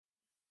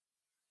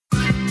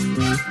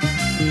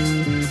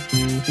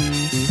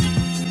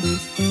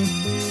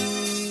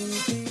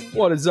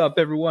What is up,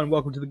 everyone?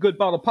 Welcome to the Good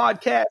Bottle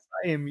Podcast.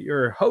 I am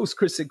your host,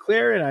 Chris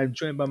Sinclair, and I'm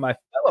joined by my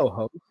fellow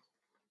host,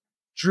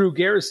 Drew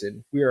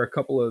Garrison. We are a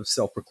couple of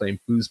self-proclaimed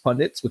booze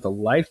pundits with a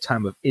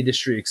lifetime of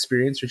industry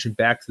experience, reaching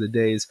back to the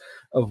days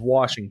of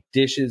washing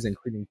dishes and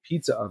cleaning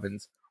pizza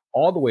ovens,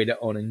 all the way to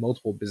owning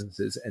multiple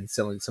businesses and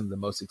selling some of the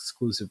most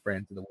exclusive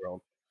brands in the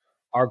world.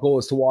 Our goal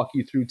is to walk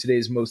you through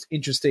today's most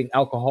interesting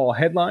alcohol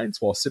headlines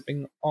while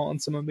sipping on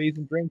some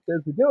amazing drinks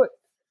as we do it.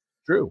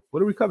 Drew,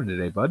 what are we covering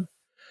today, bud?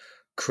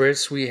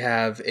 Chris, we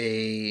have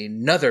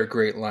another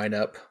great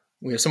lineup.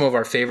 We have some of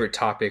our favorite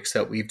topics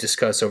that we've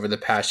discussed over the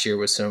past year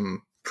with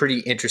some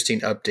pretty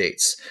interesting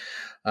updates.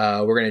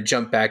 We're going to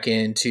jump back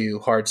into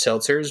hard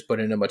seltzers,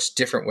 but in a much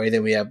different way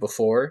than we have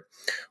before.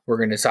 We're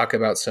going to talk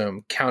about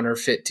some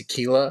counterfeit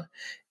tequila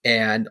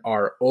and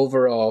our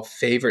overall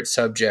favorite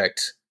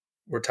subject.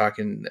 We're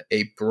talking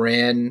a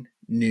brand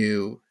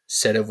new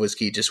set of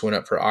whiskey just went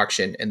up for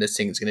auction, and this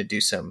thing is going to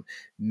do some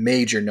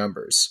major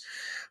numbers.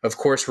 Of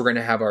course, we're going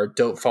to have our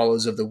dope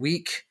follows of the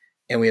week,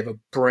 and we have a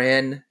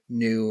brand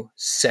new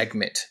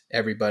segment,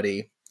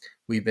 everybody.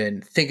 We've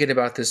been thinking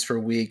about this for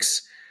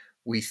weeks.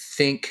 We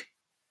think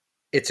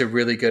it's a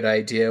really good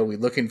idea. We're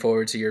looking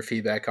forward to your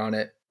feedback on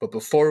it. But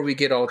before we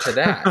get all to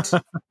that,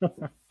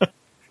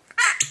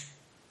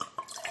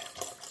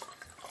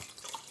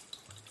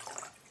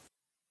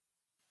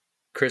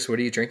 Chris, what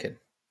are you drinking?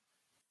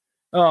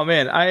 Oh,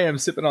 man, I am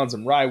sipping on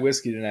some rye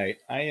whiskey tonight.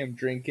 I am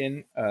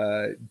drinking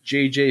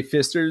J.J.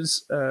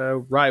 Pfister's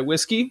rye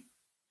whiskey.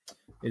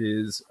 It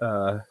is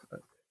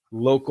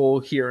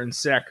local here in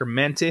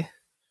Sacramento.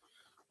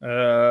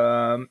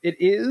 It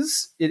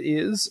is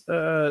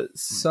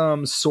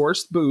some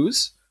sourced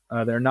booze.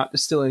 They're not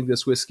distilling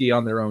this whiskey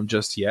on their own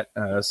just yet.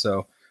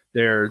 So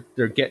they're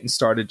getting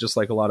started just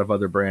like a lot of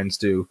other brands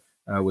do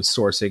with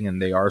sourcing,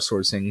 and they are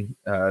sourcing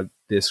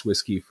this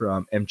whiskey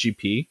from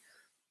MGP.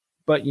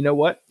 But you know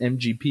what?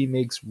 MGP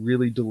makes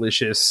really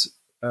delicious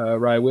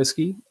rye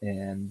whiskey,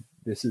 and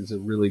this is a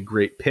really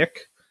great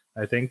pick,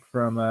 I think,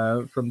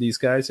 from these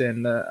guys.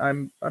 And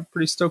I'm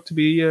pretty stoked to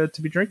be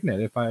drinking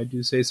it, if I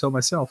do say so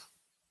myself.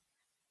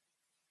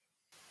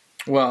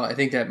 Well, I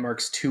think that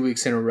marks 2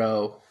 weeks in a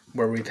row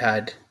where we've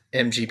had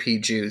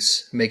MGP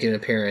Juice make an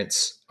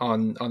appearance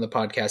on the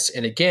podcast.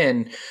 And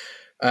again,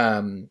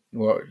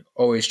 we're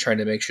always trying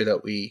to make sure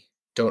that we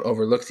don't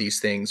overlook these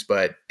things,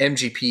 but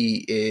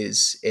MGP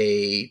is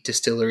a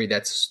distillery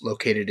that's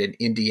located in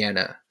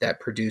Indiana that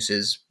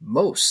produces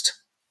most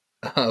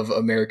of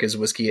America's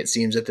whiskey, it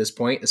seems, at this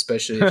point,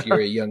 especially if you're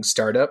a young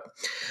startup.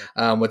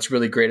 What's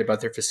really great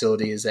about their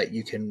facility is that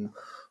you can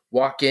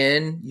walk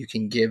in, you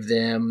can give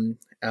them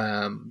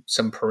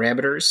some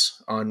parameters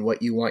on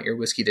what you want your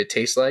whiskey to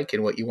taste like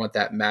and what you want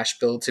that mash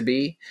bill to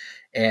be,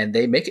 and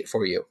they make it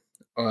for you.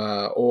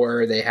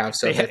 Or they have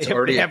stuff that's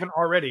already... They haven't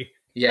already.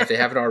 Yeah, if they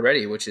haven't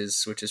already, which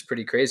is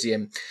pretty crazy.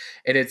 And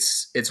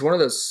it's one of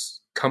those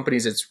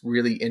companies that's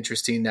really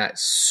interesting that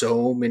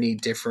so many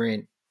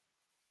different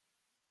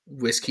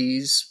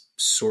whiskeys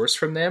source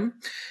from them.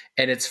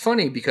 And it's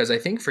funny because I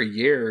think for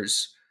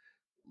years,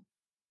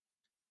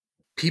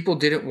 people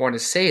didn't want to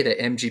say that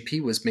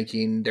MGP was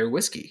making their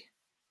whiskey,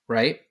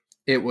 right?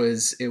 It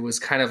was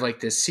kind of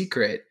like this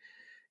secret.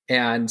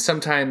 And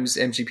sometimes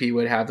MGP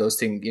would have those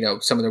things,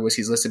 some of their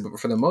whiskeys listed, but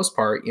for the most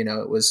part,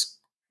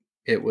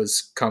 it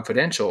was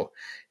confidential.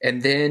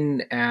 And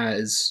then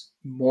as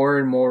more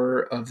and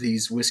more of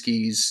these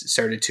whiskeys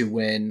started to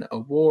win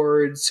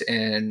awards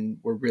and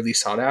were really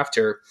sought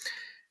after,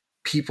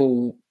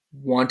 people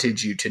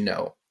wanted you to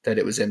know that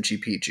it was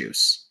MGP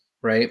juice,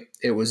 right?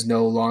 It was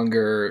no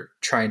longer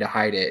trying to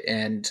hide it.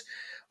 And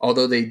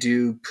although they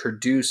do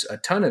produce a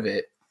ton of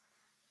it,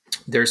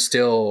 there's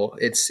still,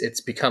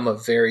 it's become a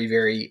very,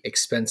 very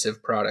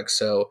expensive product.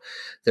 So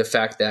the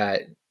fact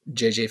that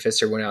J.J.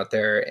 Pfister went out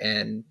there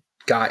and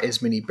got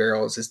as many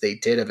barrels as they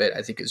did of it,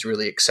 I think is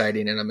really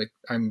exciting. And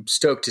I'm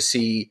stoked to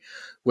see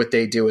what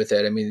they do with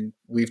it. I mean,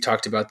 we've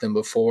talked about them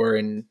before,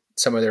 and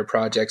some of their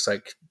projects,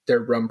 like their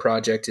rum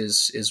project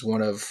is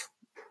one of,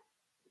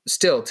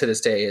 still to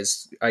this day,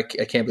 is I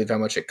can't believe how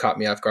much it caught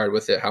me off guard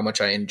with it, how much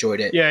I enjoyed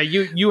it. Yeah,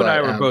 you and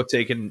I were both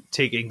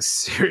taking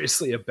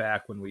seriously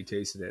aback when we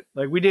tasted it.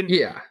 Like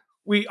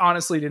we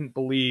honestly didn't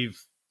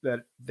believe that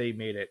they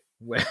made it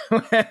when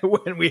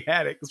we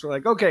had it, because we're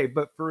like, okay,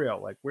 but for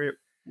real, like where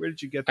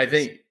did you get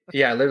this?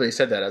 I literally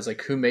said that. I was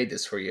like, who made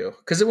this for you?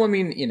 Because,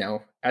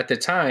 at the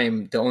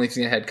time, the only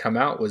thing that had come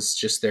out was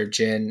just their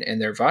gin and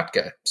their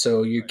vodka.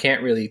 So you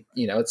can't really,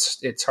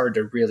 it's hard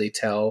to really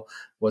tell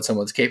what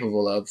someone's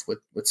capable of with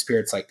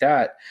spirits like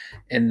that.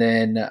 And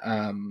then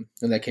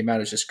when that came out, it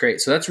was just great.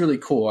 So that's really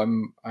cool.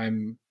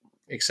 I'm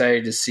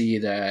excited to see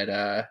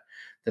that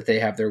they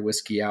have their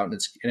whiskey out.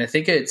 And I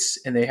think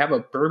and they have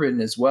a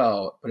bourbon as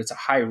well, but it's a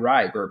high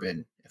rye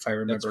bourbon, if I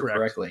remember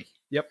correctly.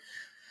 Yep.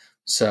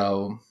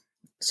 So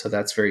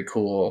that's very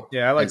cool.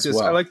 Yeah, I like this.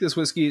 Well. I like this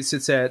whiskey. It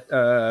sits at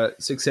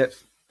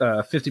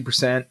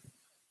 50%,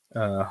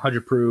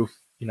 100 proof.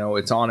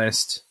 It's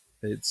honest.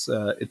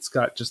 It's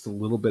got just a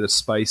little bit of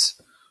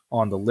spice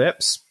on the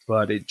lips,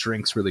 but it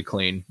drinks really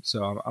clean.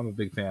 So I'm a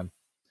big fan.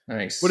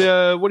 Nice. What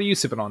are you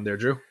sipping on there,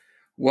 Drew?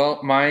 Well,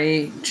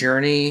 my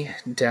journey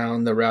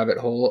down the rabbit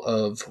hole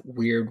of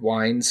weird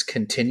wines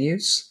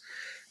continues.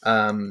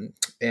 And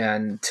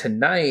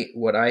tonight,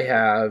 what I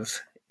have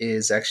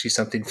is actually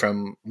something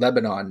from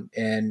Lebanon.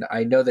 And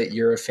I know that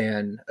you're a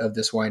fan of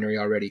this winery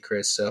already,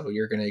 Chris, so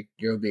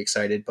you'll be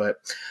excited. But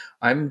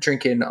I'm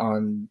drinking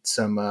on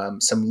some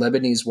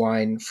Lebanese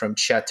wine from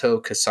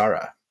Chateau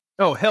Cassara.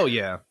 Oh, hell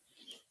yeah.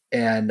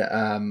 And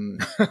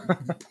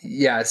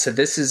yeah, so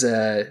this is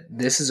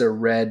a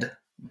red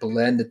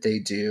blend that they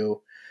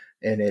do,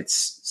 and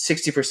it's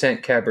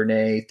 60%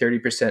 Cabernet,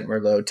 30%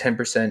 Merlot,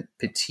 10%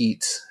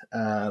 Petite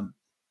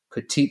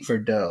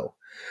Verdot,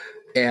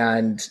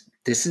 and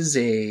this is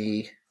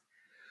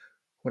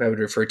what I would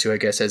refer to, I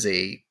guess, as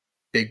a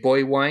big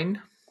boy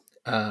wine.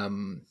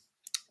 Um,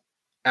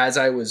 as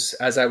I was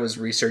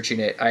researching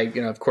it,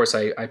 of course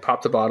I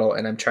popped the bottle,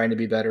 and I'm trying to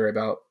be better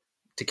about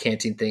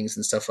decanting things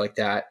and stuff like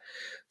that.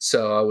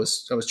 So I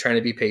was trying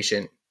to be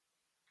patient,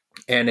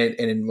 and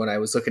when I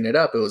was looking it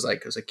up, it was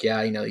like,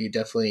 yeah, you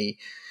definitely,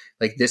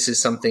 like, this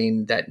is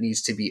something that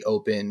needs to be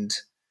opened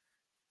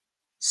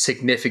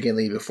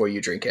significantly before you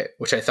drink it,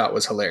 which I thought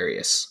was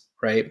hilarious,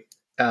 right?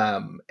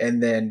 And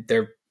then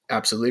they're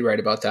absolutely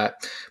right about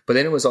that. But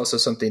then it was also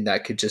something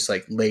that could just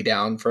like lay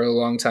down for a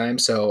long time.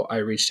 So I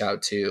reached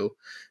out to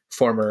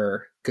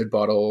former Good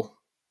Bottle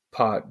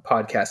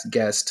podcast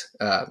guest,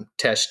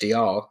 Tesh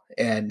Dial,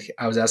 and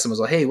I was asking him, I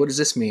was like, hey, what does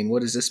this mean?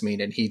 What does this mean?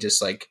 And he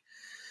just like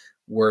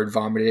word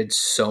vomited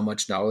so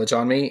much knowledge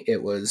on me.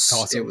 It was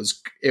Awesome.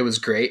 it was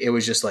great. It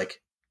was just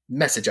like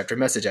message after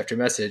message after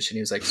message. And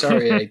he was like,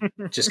 sorry, I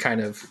just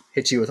kind of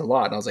hit you with a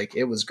lot. And I was like,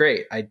 it was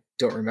great. I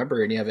don't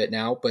remember any of it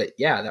now, but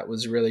yeah, that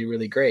was really,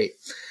 really great.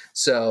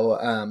 So,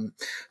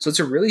 so it's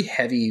a really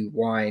heavy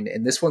wine,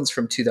 and this one's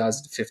from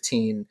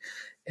 2015.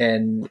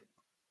 And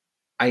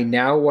I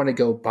now want to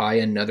go buy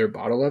another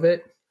bottle of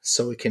it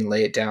so we can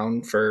lay it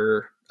down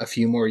for a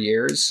few more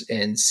years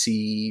and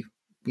see,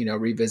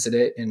 revisit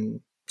it and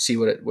see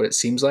what it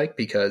seems like,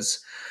 because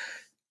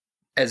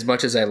as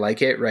much as I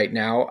like it right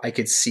now, I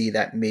could see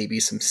that maybe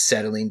some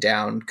settling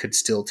down could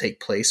still take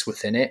place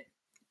within it.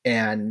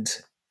 And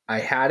I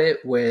had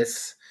it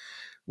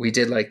we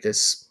did like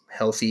this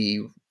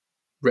healthy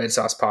red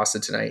sauce pasta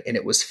tonight, and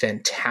it was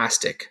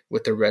fantastic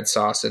with the red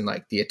sauce and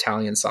like the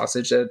Italian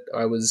sausage that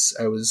I was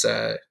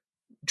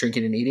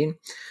drinking and eating.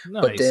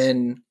 Nice. But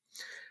then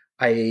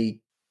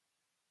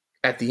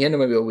at the end of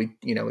my meal, we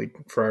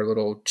for our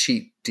little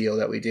cheat deal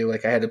that we do,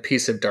 like I had a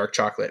piece of dark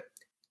chocolate.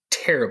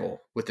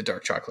 Terrible with the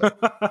dark chocolate.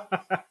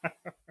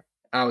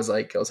 I was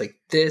like,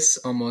 this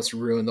almost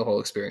ruined the whole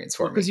experience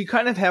for me. Because you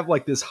kind of have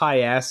like this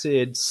high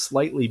acid,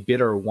 slightly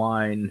bitter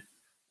wine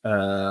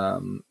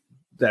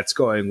that's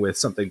going with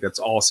something that's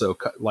also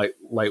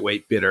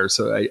lightweight bitter.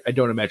 So I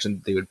don't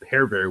imagine they would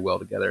pair very well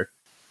together.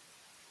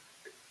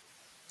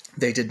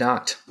 They did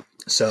not.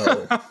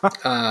 So,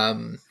 what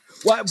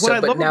I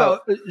love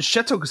about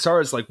Chateau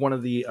Cassara is like one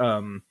of the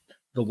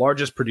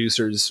largest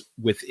producers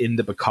within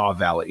the Bekaa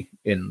Valley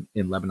in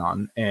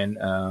Lebanon,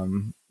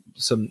 and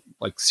some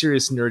like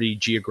serious nerdy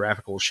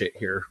geographical shit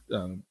here.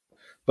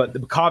 But the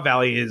Bekaa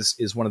Valley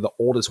is one of the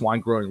oldest wine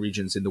growing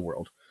regions in the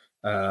world.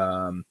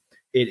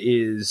 It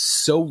is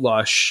so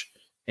lush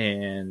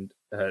and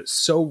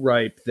so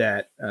ripe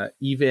that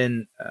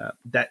even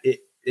that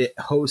it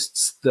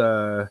hosts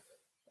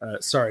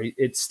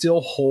it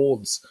still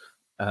holds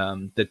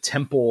the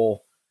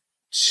temple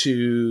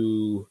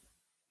to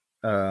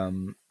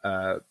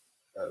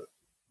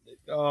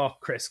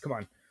Chris, come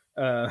on.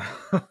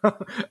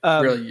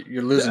 Really,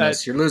 you're losing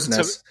us. You're losing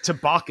us. To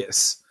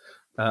Bacchus,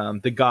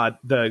 the god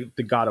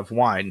of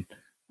wine,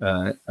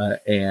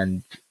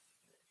 and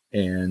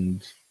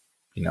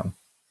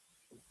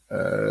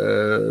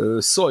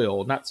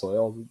not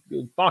soil,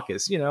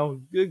 Bacchus.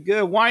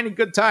 Good wine and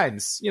good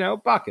times.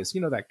 Bacchus.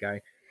 That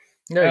guy.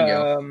 There you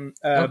go.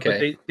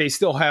 Okay. But they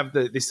still have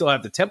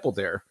the temple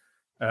there.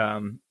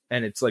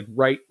 And it's like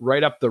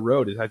right up the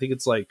road. I think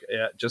it's like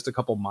just a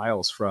couple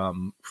miles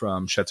from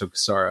Chateau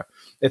Cassara.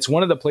 It's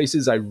one of the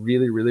places I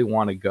really, really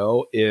want to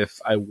go if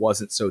I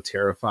wasn't so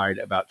terrified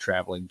about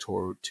traveling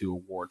to a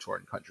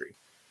war-torn country.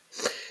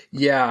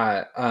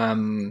 Yeah,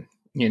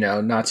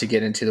 not to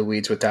get into the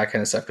weeds with that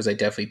kind of stuff, because I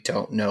definitely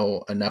don't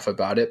know enough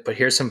about it. But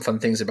here's some fun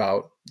things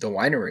about the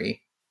winery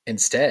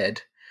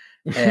instead.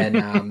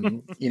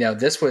 And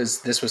this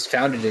was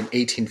founded in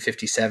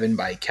 1857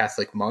 by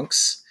Catholic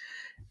monks.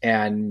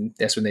 And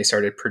that's when they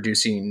started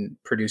producing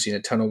a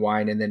ton of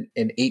wine. And then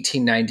in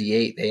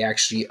 1898, they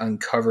actually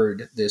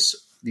uncovered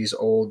these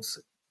old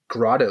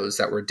grottos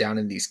that were down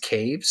in these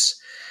caves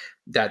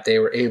that they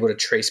were able to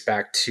trace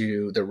back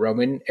to the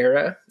Roman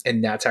era.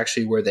 And that's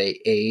actually where they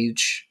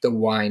age the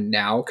wine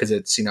now, because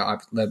it's,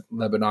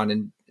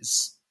 Lebanon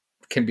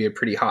can be a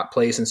pretty hot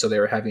place. And so they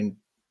were having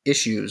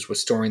issues with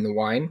storing the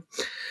wine.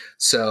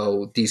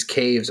 So these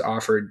caves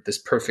offered this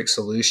perfect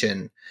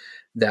solution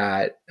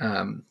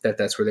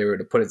that's where they were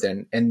to put it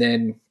then. And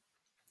then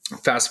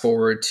fast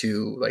forward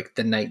to like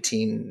the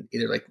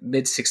either like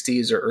mid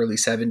 60s or early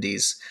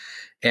 70s,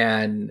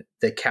 and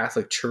the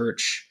Catholic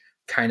Church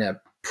kind of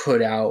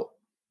put out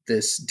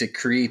this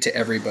decree to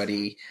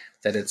everybody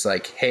that it's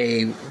like,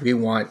 hey, we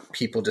want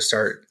people to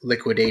start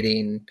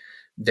liquidating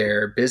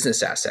their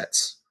business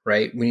assets,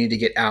 right? We need to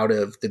get out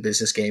of the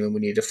business game and we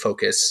need to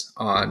focus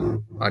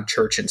on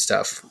church and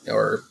stuff,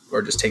 or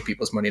just take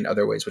people's money in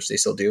other ways, which they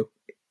still do,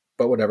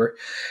 but whatever.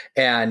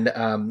 And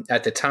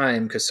at the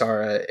time,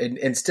 Casara,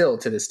 and still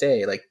to this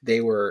day, like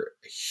they were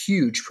a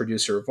huge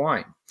producer of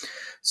wine.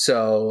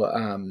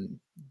 So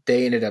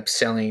they ended up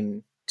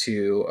selling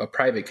to a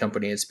private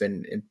company. It's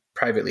been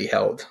privately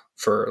held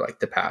for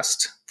the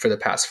past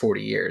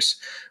 40 years.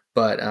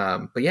 But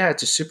yeah,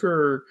 it's a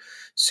super,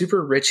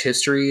 super rich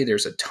history.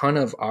 There's a ton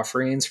of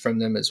offerings from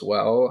them as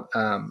well.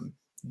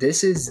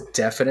 This is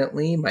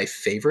definitely my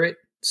favorite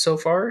so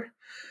far,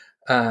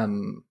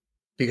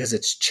 because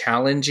it's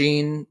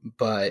challenging,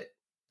 but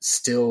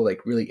still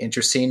like really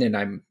interesting. And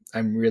I'm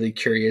really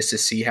curious to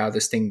see how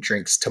this thing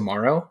drinks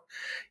tomorrow,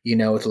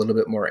 with a little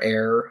bit more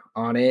air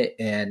on it.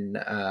 And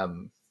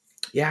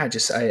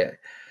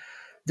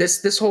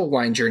this whole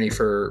wine journey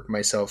for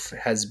myself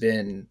has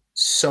been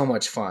so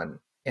much fun.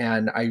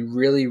 And I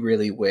really,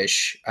 really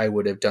wish I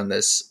would have done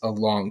this a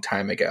long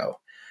time ago.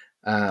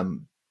 But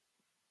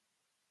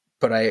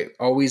I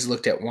always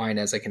looked at wine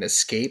as like an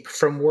escape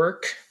from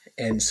work.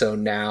 And so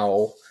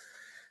now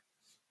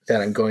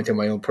that I'm going through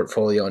my own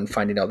portfolio and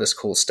finding all this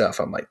cool stuff,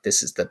 I'm like,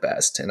 this is the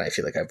best. And I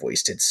feel like I've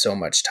wasted so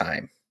much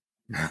time.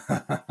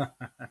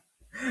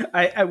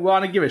 I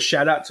want to give a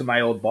shout out to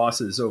my old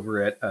bosses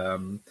over at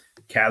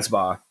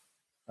Casbah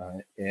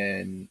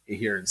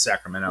here in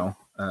Sacramento.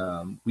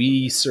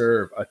 We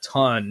serve a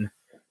ton,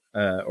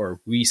 I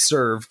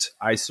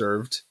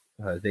served,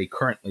 they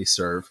currently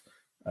serve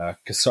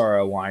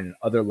Casara wine and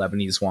other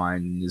Lebanese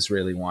wine and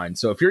Israeli wine.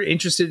 So if you're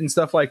interested in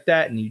stuff like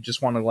that and you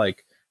just want to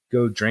like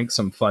go drink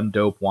some fun,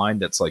 dope wine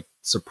that's like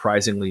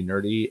surprisingly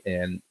nerdy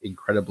and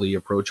incredibly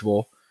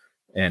approachable,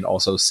 and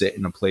also sit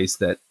in a place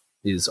that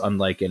is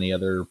unlike any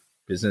other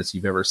business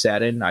you've ever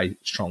sat in, I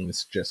strongly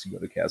suggest you go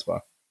to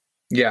Casbah.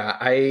 Yeah,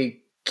 I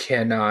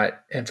cannot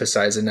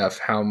emphasize enough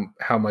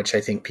how much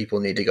I think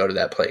people need to go to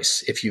that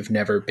place. If you've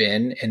never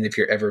been, and if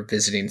you're ever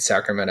visiting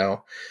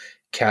Sacramento,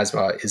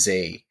 Casbah is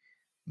a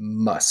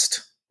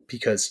must,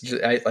 because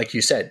like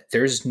you said,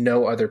 there's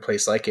no other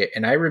place like it.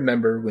 And I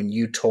remember when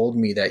you told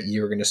me that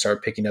you were going to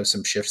start picking up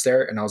some shifts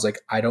there, and I was like,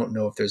 I don't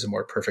know if there's a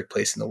more perfect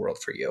place in the world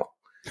for you.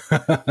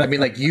 I mean,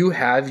 like, you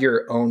have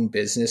your own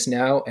business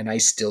now, and I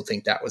still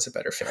think that was a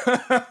better fit.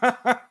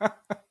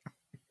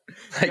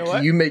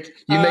 Like, you make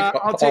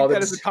I'll take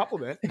that as a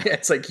compliment. Yeah,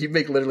 it's like you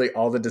make literally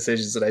all the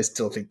decisions, and I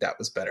still think that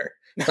was better.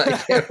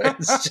 Like, it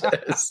was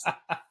just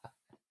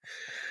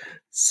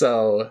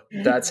so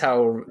that's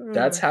how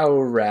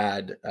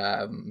rad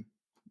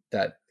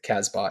that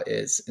Casbah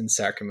is in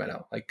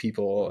Sacramento. Like,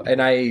 people,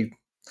 and I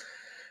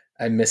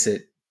miss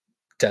it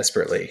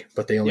desperately,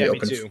 but they only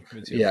open. Me too.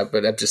 Yeah,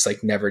 but I'm just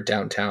like never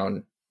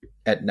downtown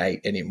at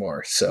night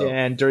anymore. So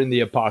yeah, and during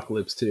the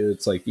apocalypse too,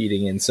 it's like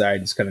eating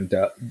inside is kind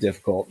of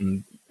difficult,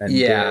 and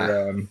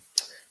yeah,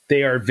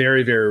 they are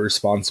very, very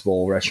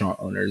responsible restaurant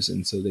owners,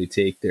 and so they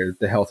take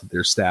the health of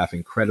their staff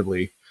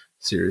incredibly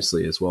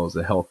seriously, as well as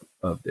the health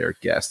of their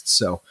guests.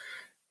 So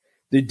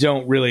they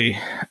don't really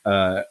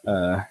have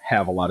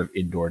a lot of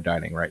indoor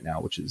dining right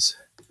now, which is,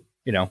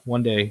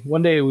 one day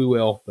we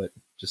will, but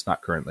just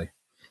not currently.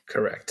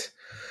 Correct.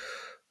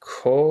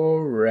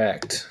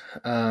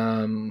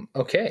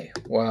 Okay.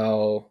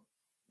 Well,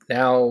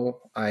 now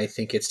I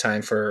think it's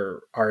time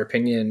for our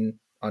opinion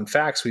on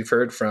facts we've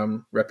heard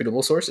from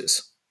reputable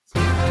sources.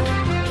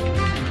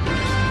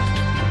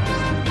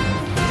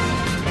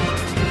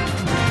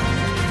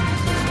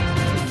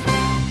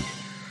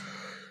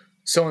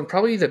 So, in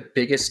probably the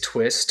biggest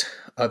twist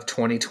of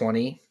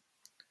 2020,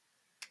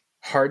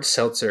 hard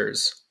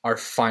seltzers are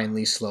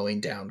finally slowing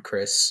down,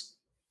 Chris.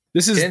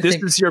 This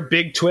is your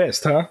big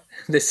twist, huh?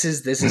 This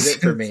is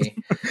it for me.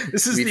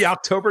 This is the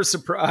October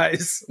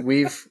surprise.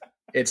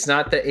 It's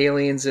not the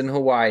aliens in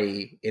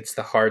Hawaii. It's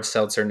the hard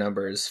seltzer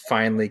numbers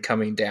finally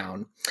coming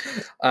down.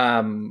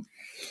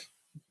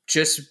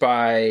 Just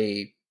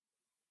by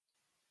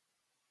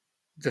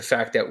the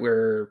fact that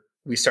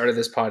we started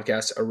this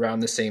podcast around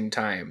the same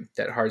time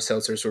that hard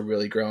seltzers were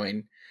really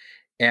growing.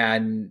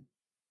 And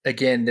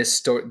again,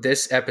 this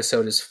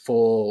episode is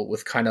full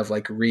with kind of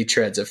like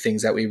retreads of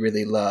things that we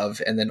really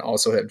love, and then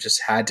also have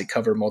just had to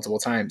cover multiple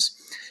times.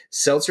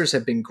 Seltzers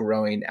have been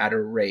growing at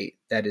a rate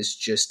that is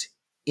just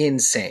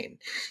insane.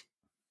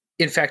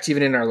 In fact,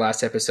 even in our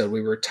last episode,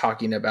 we were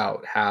talking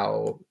about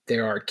how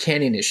there are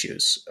canning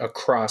issues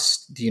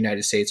across the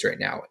United States right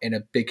now. And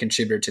a big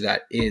contributor to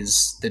that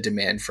is the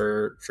demand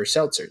for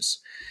seltzers.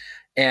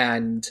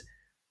 And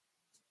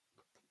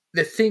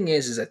the thing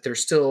is that they're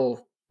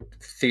still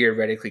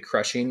theoretically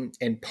crushing,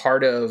 and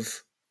part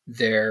of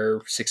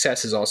their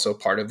success is also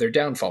part of their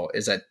downfall,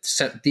 is that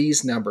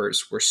these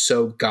numbers were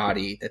so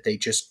gaudy that they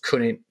just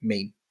couldn't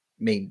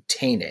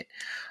maintain it.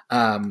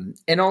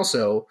 And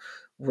also,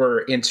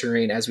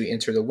 as we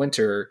enter the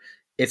winter,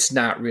 it's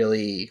not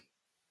really,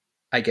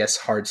 I guess,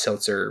 hard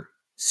seltzer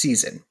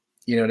season.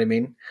 You know what I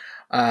mean?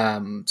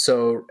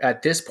 So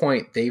at this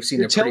point, they've seen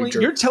you're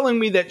telling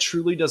me that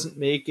Truly doesn't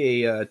make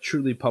a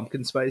Truly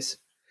pumpkin spice?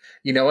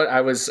 You know what?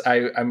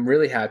 I'm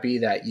really happy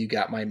that you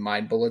got my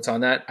mind bullets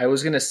on that. I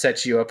was going to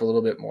set you up a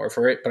little bit more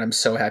for it, but I'm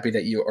so happy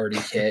that you already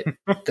hit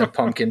the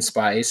pumpkin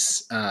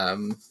spice,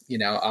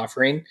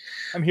 offering.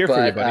 I'm here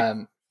for you,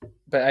 buddy.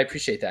 But I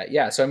appreciate that.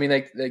 Yeah. So, I mean,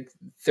 like they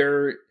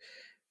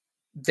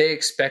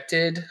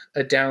expected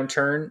a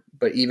downturn,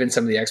 but even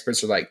some of the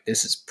experts are like,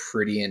 this is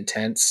pretty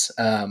intense.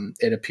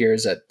 It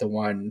appears that the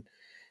one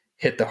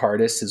hit the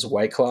hardest is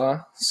White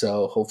Claw,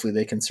 so hopefully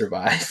they can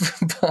survive.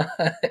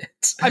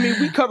 But I mean,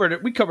 we covered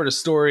it. We covered a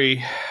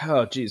story.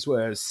 Oh, geez,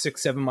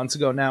 6-7 months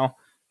ago now,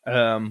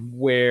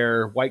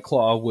 where White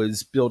Claw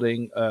was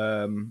building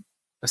a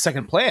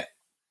second plant.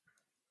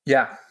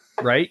 Yeah,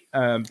 right.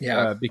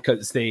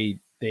 Because they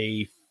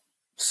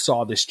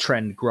saw this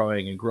trend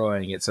growing and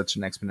growing at such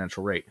an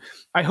exponential rate.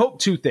 I hope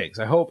two things.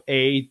 I hope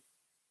they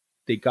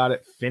got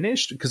it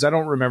finished, because I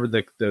don't remember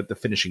the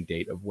finishing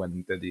date of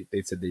when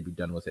they said they'd be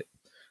done with it.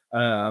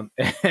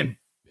 And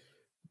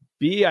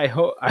B, I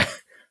hope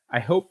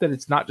that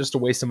it's not just a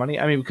waste of money.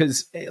 I mean,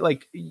 because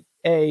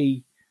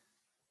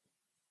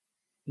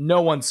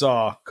no one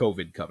saw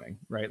COVID coming,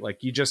 right? Like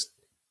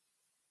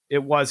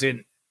it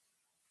wasn't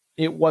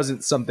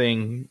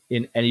something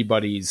in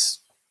anybody's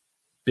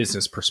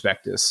business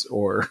prospectus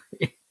or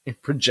in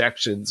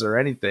projections or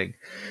anything.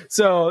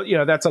 So,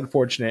 that's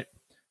unfortunate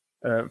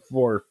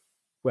for,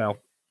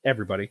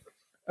 everybody.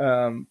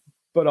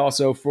 But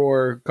also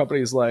for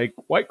companies like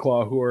White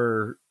Claw who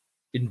are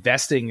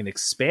investing in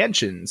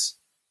expansions,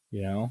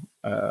 and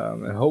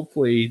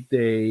hopefully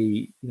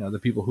they, the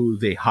people who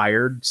they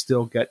hired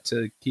still get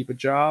to keep a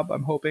job.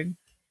 I'm hoping.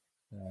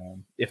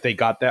 If they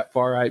got that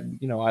far, I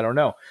don't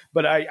know,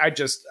 but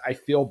I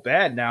feel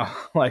bad now.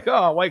 Like,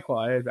 oh, White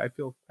Claw, I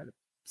feel kind of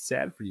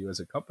sad for you as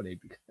a company,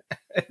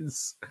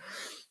 because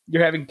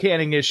you're having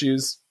canning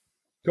issues.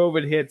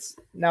 COVID hits.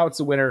 Now it's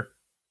the winter.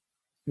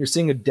 You're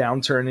seeing a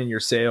downturn in your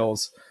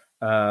sales.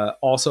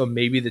 Also,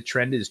 maybe the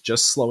trend is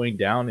just slowing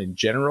down in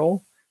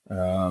general,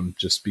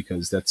 just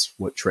because that's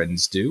what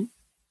trends do.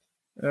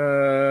 It's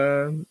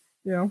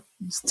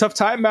a tough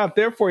time out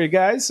there for you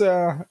guys.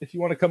 If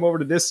you want to come over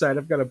to this side,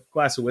 I've got a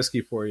glass of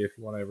whiskey for you if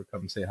you want to ever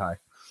come say hi.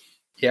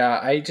 Yeah,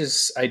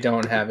 I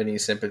don't have any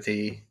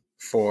sympathy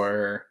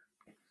for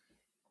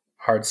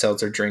hard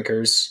seltzer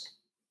drinkers,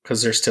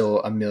 because there's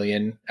still a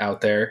million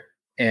out there,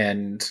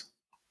 and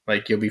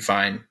like, you'll be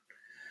fine.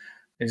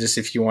 And just,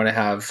 if you want to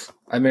have,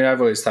 I mean, I've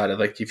always thought of,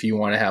 like, if you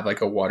want to have like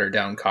a watered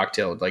down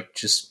cocktail, like,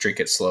 just drink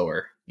it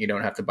slower. You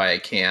don't have to buy a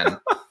can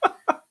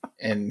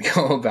and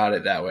go about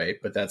it that way.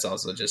 But that's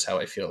also just how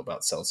I feel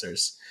about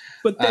seltzers.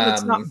 But then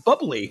it's not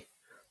bubbly.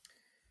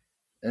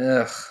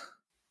 Ugh.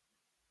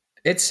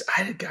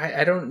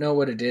 I don't know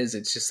what it is.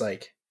 It's just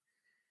like,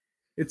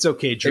 it's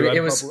okay, Drew.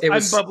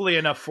 I'm bubbly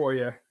enough for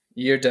you.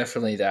 You're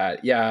definitely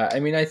that. Yeah. I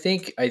mean, I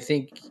think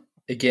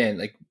again,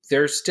 like,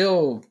 they're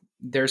still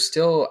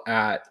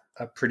at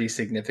a pretty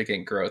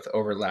significant growth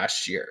over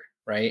last year,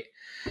 right?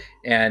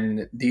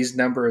 And these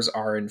numbers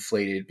are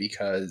inflated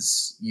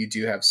because you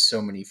do have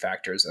so many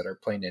factors that are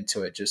playing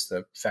into it. Just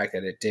the fact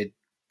that it did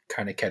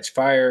kind of catch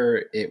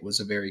fire, it was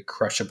a very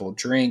crushable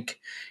drink,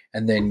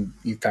 and then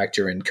you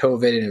factor in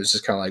COVID, and it was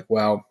just kind of like,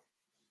 well,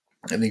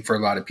 I think for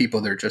a lot of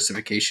people, their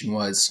justification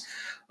was,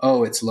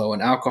 oh, it's low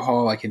in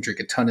alcohol, I can drink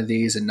a ton of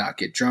these and not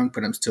get drunk,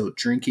 but I'm still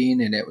drinking.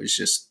 And it was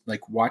just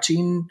like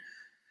watching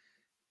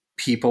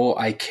people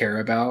I care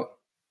about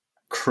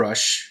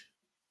crush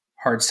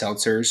hard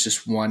seltzers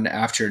just one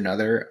after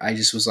another. I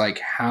just was like,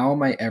 how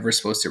am I ever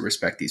supposed to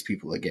respect these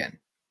people again?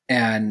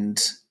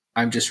 And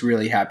I'm just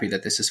really happy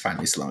that this is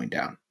finally slowing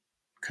down,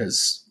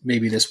 because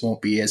maybe this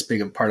won't be as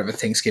big a part of a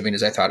Thanksgiving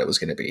as I thought it was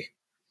going to be.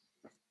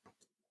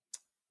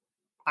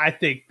 I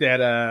think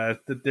that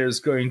there's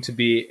going to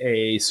be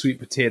a sweet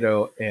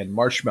potato and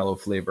marshmallow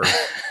flavor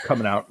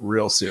coming out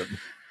real soon.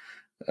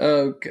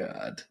 Oh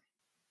God.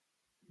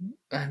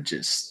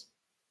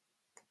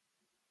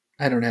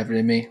 I don't have it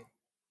in me.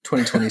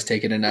 2020's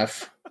taken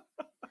enough.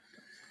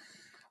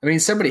 I mean,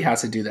 somebody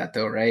has to do that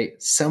though, right?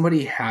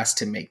 Somebody has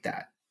to make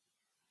that.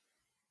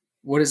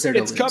 What is there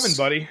to lose? It's coming,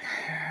 buddy.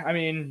 I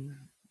mean,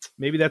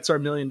 maybe that's our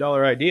 $1 million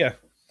idea.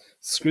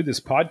 Screw this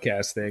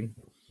podcast thing.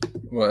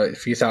 Well,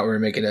 if you thought we were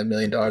making $1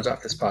 million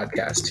off this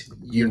podcast,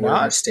 you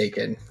were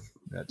mistaken.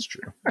 That's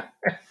true.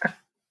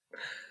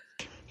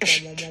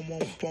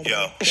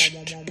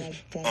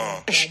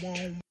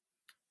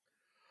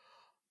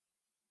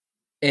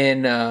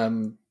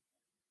 In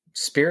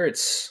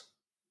Spirit's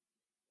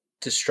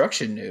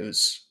destruction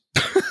news,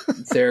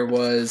 there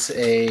was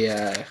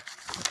a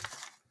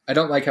I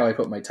don't like how I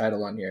put my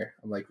title on here.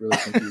 I'm like really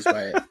confused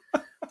by it.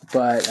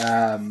 But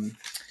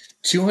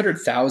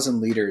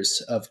 200,000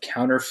 liters of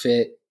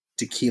counterfeit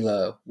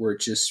tequila were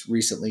just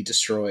recently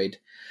destroyed.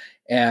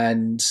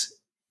 And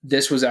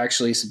this was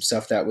actually some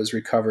stuff that was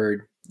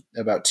recovered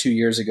about 2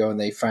 years ago, and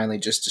they finally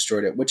just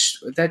destroyed it,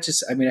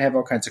 I have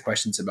all kinds of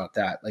questions about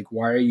that. Like,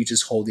 why are you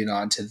just holding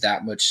on to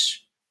that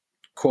much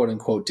quote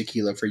unquote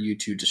tequila for you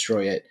to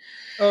destroy it.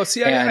 Oh,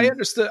 see, I And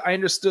understood. I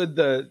understood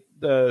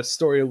the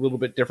story a little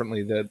bit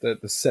differently. The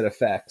set of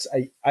facts.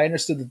 I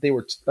understood that they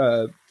were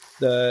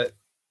the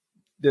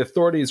the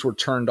authorities were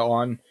turned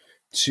on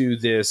to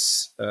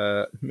this.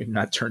 Maybe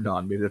not turned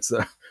on. Maybe that's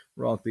the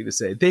wrong thing to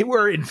say. They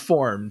were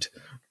informed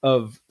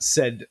of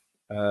said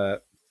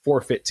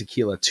forfeit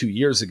tequila 2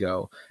 years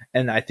ago,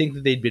 and I think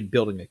that they'd been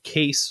building a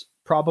case,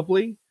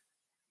 probably.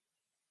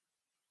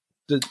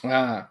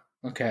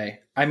 okay.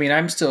 I mean,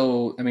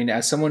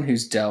 as someone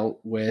who's dealt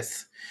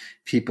with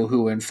people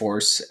who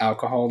enforce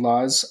alcohol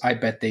laws, I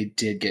bet they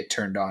did get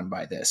turned on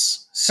by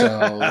this.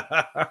 So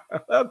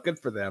Well, good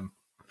for them.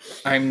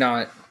 I'm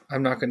not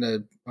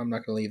gonna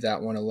leave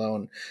that one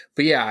alone.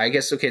 But yeah, I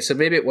guess okay, so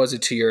maybe it was a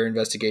 2-year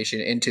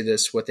investigation into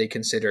this, what they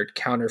considered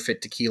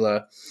counterfeit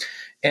tequila.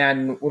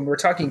 And when we're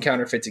talking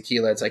counterfeit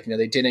tequila, it's like,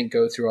 they didn't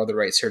go through all the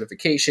right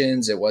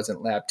certifications. It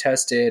wasn't lab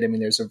tested. I mean,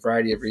 there's a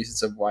variety of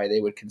reasons of why they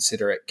would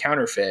consider it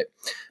counterfeit.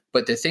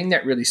 But the thing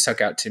that really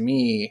stuck out to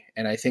me,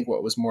 and I think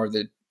what was more of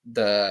the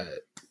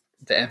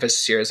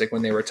emphasis here, is like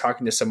when they were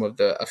talking to some of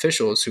the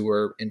officials who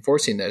were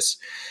enforcing this,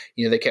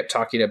 they kept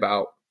talking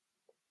about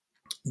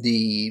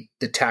the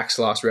tax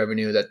loss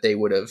revenue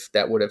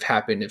that would have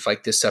happened if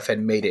like this stuff had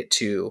made it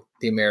to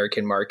the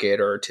American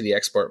market or to the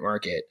export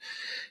market.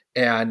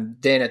 And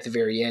then at the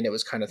very end, it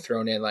was kind of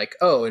thrown in like,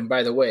 oh, and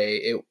by the way,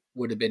 it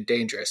would have been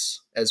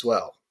dangerous as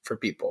well for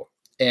people.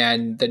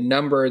 And the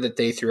number that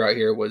they threw out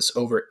here was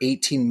over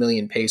 18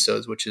 million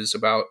pesos, which is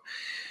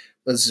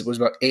was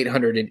about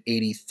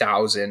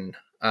 880,000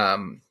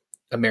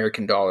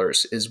 American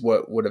dollars, is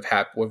what would have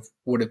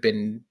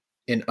been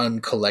in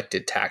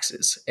uncollected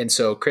taxes. And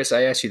so, Chris,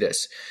 I ask you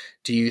this: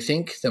 do you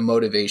think the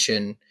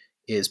motivation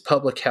is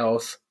public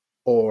health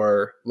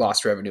or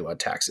lost revenue on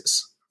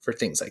taxes for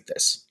things like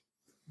this?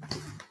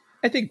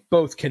 I think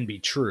both can be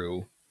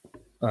true.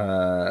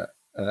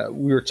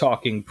 We were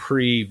talking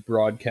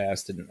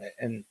pre-broadcast,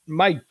 and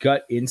my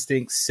gut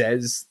instinct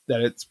says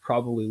that it's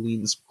probably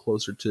leans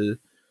closer to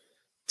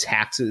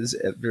taxes,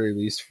 at very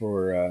least,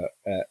 for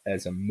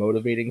as a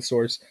motivating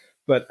source.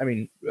 But I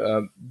mean,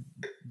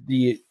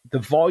 the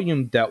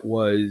volume that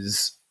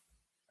was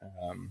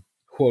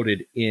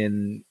quoted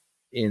in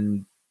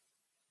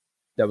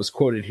that was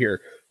quoted here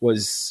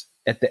was,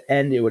 at the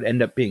end, it would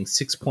end up being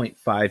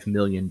 6.5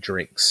 million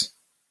drinks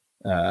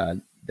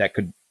that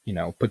could,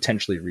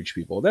 potentially reach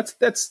people.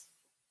 That's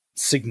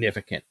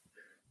significant.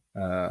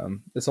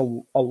 There's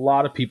a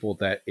lot of people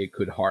that it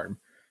could harm.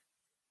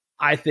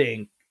 I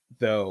think,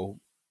 though,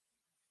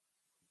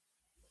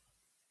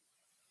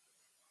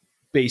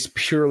 based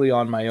purely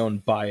on my own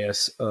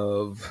bias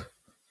of,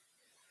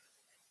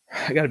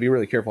 I got to be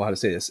really careful how to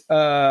say this.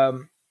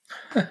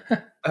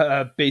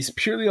 Based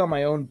purely on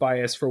my own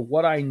bias, for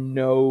what I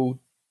know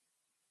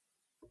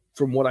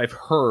from what I've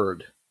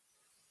heard,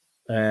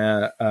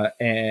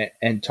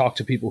 and talk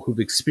to people who've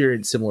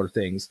experienced similar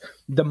things,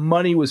 the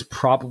money was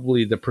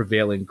probably the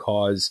prevailing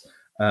cause,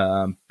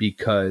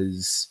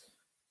 because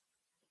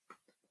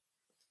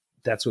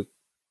that's what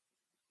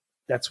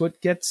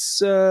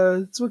gets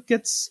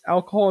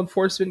alcohol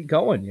enforcement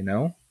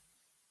going,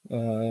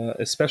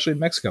 especially in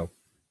Mexico.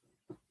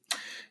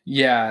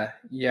 Yeah.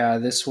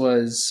 This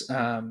was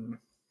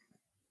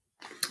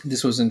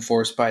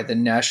enforced by the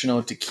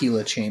National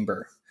Tequila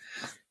Chamber.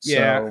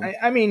 Yeah, So,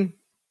 I mean,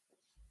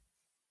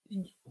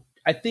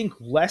 I think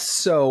less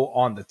so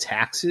on the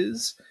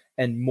taxes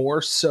and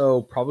more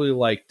so probably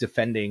like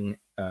defending,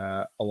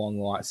 along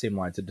the same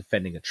lines of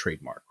defending a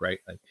trademark, right?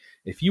 Like,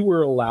 if you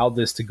were allowed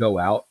this to go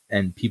out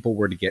and people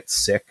were to get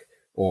sick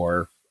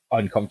or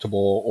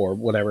uncomfortable or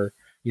whatever,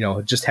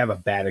 just have a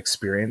bad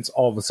experience,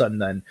 all of a sudden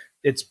then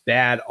it's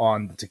bad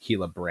on the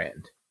tequila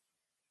brand.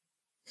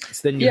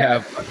 So then you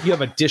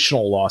have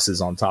additional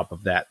losses on top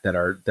of that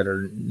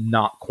are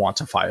not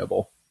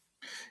quantifiable.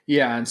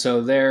 Yeah, and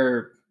so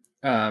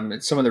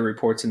some of the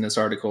reports in this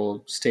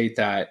article state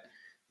that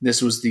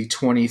this was the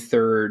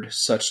 23rd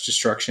such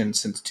destruction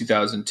since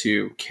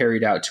 2002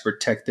 carried out to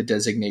protect the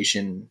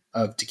designation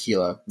of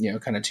tequila,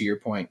 kind of to your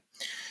point.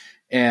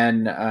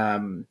 And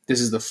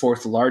this is the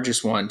fourth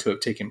largest one to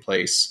have taken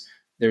place.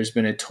 There's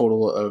been a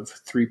total of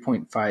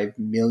 3.5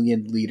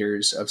 million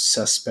liters of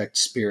suspect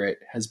spirit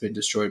has been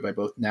destroyed by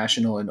both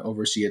national and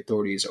overseas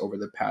authorities over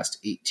the past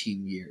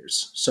 18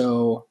 years.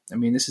 So, I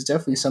mean, this is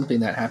definitely something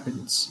that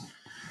happens,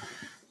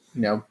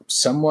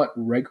 somewhat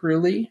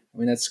regularly. I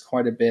mean, that's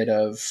quite a bit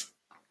of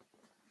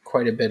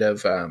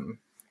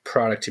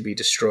product to be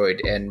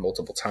destroyed and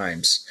multiple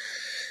times.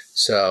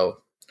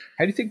 So,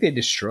 how do you think they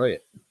destroy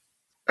it?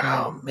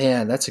 Oh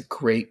man, that's a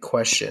great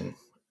question.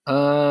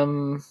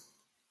 I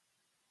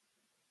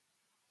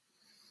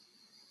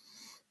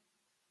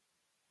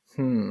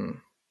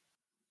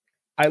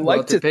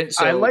like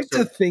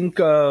to think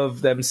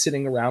of them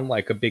sitting around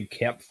like a big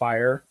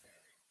campfire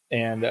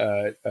and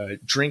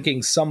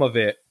drinking some of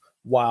it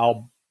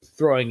while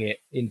throwing it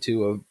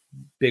into a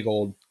big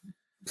old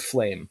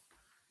flame.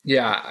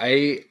 Yeah,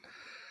 I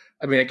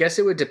mean, I guess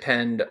it would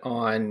depend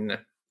on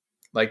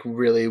like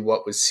really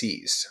what was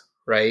seized,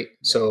 right? Yeah.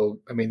 So,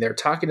 I mean, they're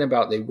talking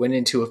about they went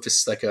into a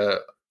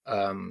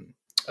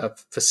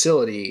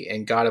facility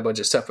and got a bunch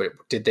of stuff, but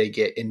did they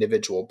get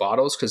individual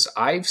bottles? Because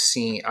I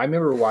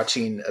remember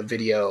watching a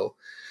video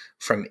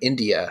from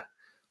India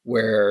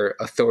where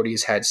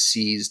authorities had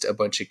seized a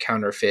bunch of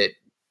counterfeit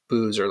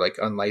booze or like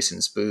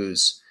unlicensed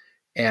booze,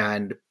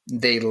 and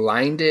they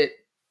lined it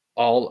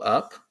all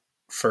up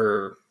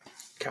for,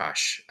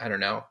 gosh, I don't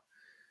know,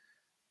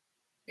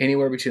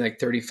 anywhere between like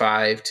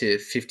 35 to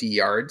 50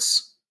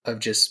 yards of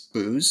just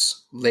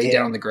booze laid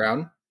down on the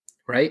ground,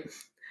 right?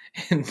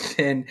 And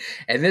then,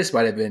 and this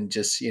might have been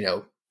just,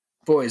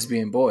 boys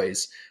being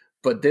boys,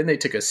 but then they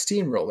took a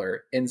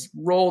steamroller and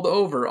rolled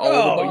over all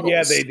the bottles.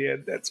 Yeah, they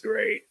did. That's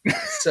great.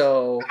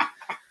 So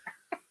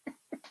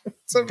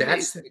It's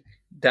amazing.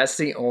 that's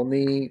the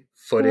only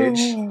footage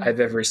I've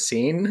ever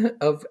seen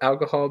of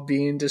alcohol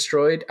being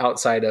destroyed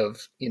outside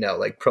of,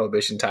 like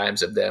prohibition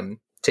times of them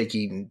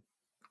taking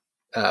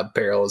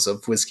barrels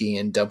of whiskey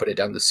and dumping it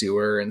down the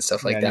sewer and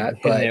stuff like that.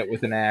 Hitting But it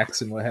with an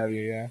axe and what have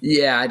you.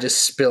 yeah,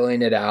 just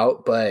spilling it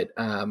out. But,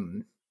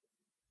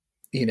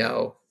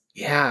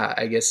 yeah,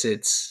 I guess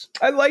it's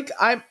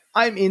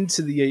I'm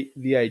into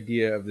the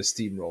idea of the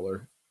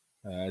steamroller.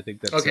 I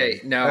think that's okay.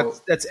 Now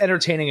that's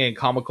entertaining and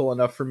comical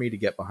enough for me to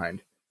get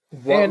behind.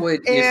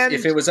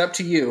 If it was up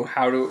to you,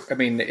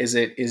 is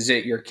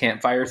it your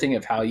campfire thing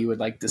of how you would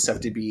like the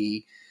stuff to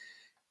be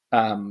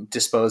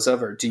disposed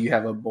of, or do you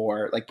have a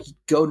more like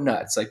go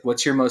nuts? Like,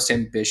 what's your most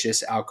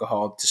ambitious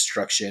alcohol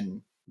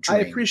destruction dream?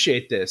 I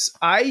appreciate this.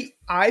 I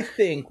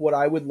think what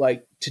I would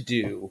like to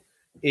do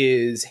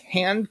is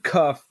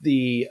handcuff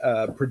the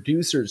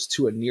producers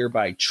to a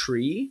nearby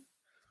tree.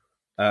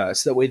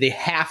 So that way they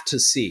have to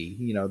see,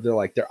 they're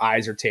like their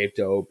eyes are taped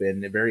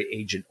open, they're very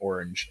Agent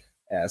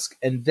Orange-esque.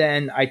 And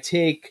then I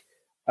take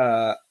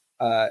a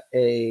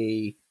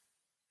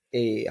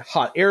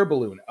hot air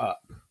balloon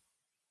up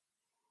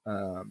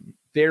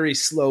very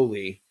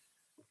slowly,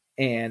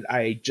 and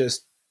I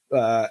just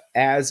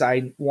as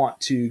I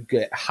want to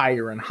get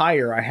higher and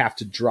higher, I have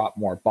to drop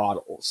more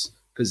bottles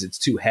because it's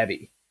too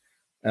heavy.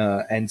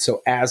 And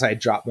so as I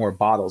drop more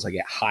bottles, I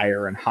get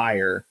higher and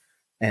higher,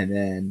 and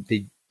then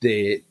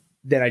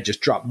then I just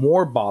drop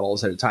more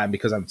bottles at a time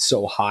because I'm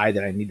so high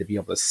that I need to be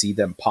able to see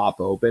them pop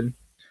open.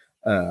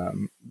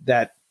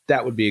 That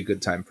would be a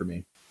good time for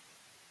me.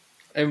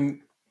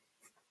 Can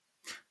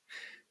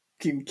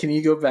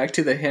you go back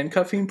to the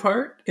handcuffing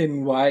part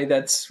and why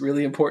that's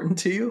really important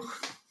to you?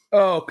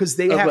 Oh, because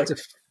they have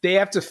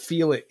to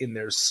feel it in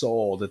their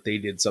soul that they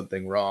did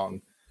something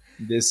wrong.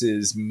 This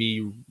is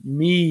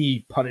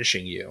me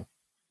punishing you.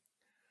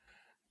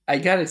 I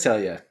gotta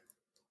tell you,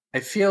 I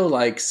feel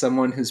like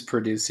someone who's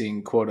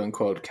producing quote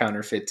unquote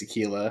counterfeit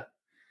tequila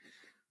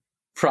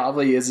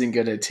probably isn't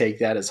going to take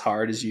that as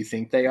hard as you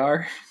think they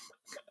are.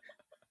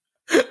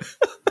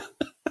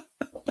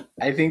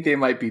 I think they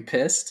might be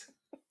pissed,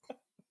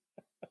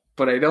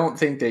 but I don't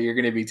think that you're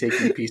going to be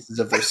taking pieces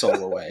of their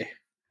soul away.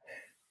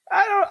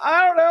 I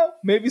don't know.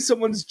 Maybe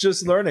someone's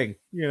just learning,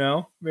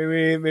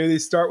 maybe they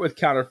start with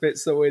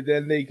counterfeits so way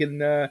then they can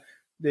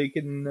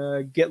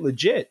get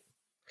legit,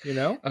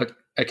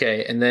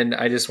 Okay. And then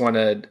I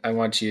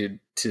want you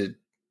to,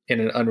 in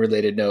an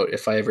unrelated note,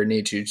 if I ever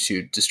need you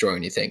to destroy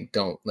anything,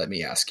 don't let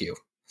me ask you.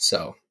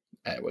 So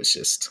I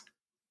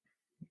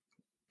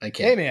can't.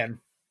 Hey man.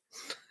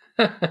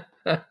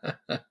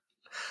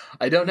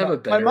 I don't have a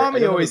better. My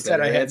mommy always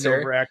said I had an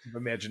overactive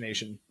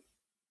imagination.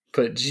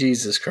 But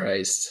Jesus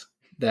Christ,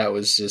 that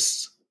was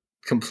just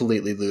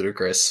completely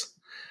ludicrous.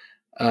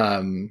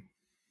 Oh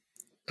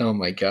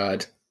my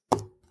God.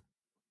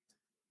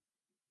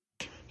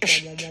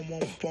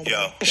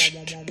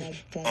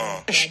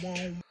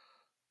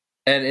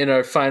 And in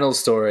our final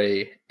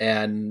story,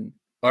 and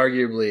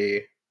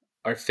arguably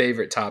our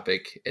favorite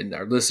topic, and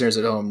our listeners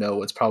at home know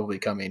what's probably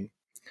coming,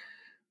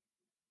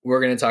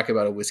 we're going to talk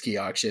about a whiskey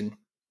auction.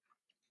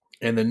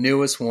 And the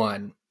newest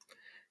one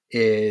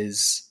it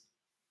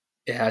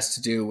has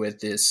to do with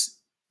this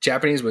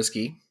Japanese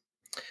whiskey,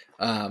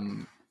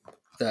 the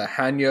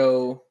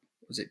Hanyo,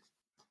 was it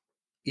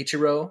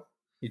Ichiro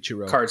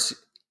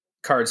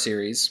card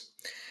series.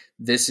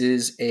 This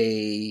is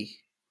a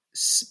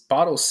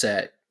bottle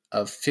set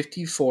of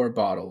 54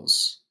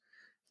 bottles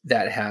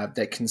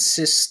that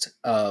consist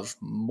of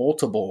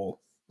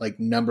multiple like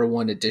number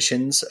one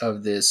editions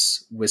of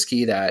this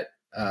whiskey that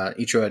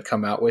Ichiro had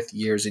come out with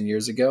years and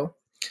years ago.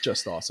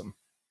 Just awesome.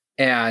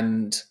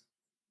 And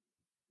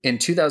in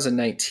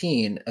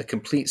 2019, a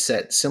complete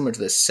set similar to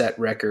this set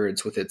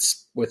records with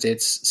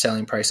its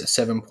selling price of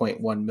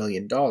 $7.1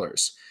 million.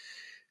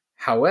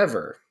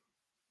 However,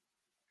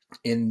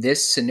 in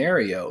this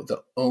scenario,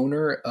 the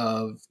owner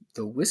of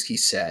the whiskey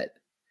set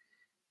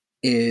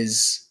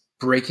is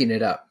breaking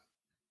it up,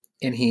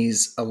 and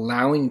he's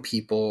allowing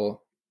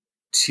people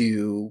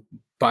to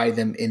buy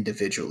them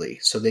individually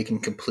so they can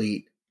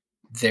complete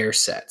their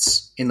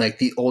sets in like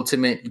the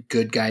ultimate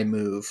good guy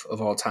move of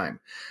all time.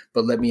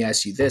 But let me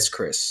ask you this,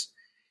 Chris.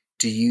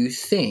 Do you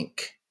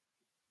think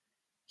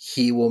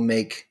he will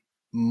make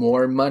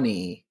more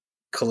money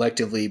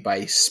collectively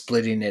by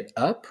splitting it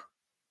up?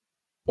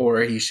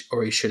 or he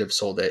should have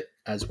sold it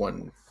as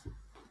one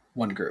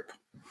group.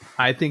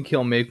 I think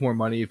he'll make more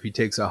money if he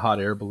takes a hot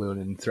air balloon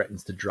and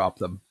threatens to drop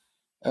them.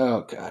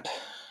 Oh God.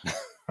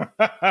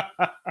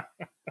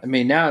 I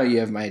mean, now you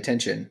have my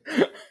attention.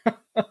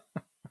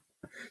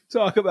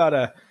 Talk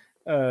about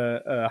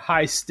a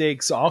high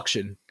stakes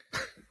auction.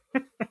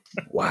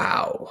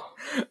 Wow.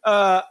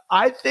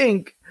 I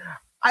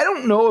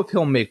don't know if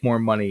he'll make more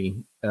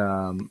money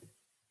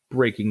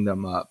breaking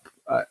them up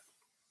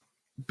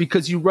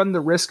because you run the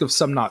risk of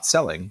some not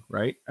selling,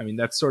 right? I mean,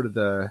 that's sort of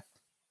the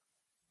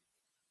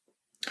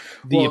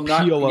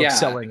appeal of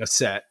selling a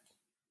set.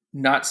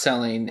 Not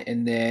selling,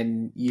 and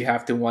then you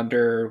have to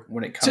wonder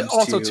when it comes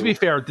to be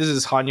fair, this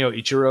is Hanyo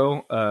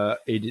Ichiro.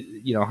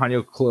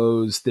 Hanyo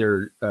closed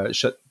their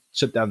shut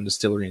down the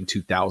distillery in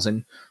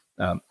 2000.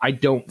 I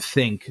don't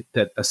think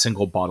that a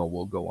single bottle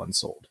will go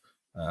unsold.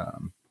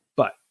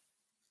 But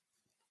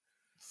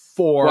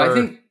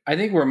I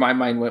think where my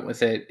mind went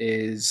with it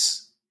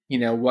is,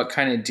 what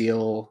kind of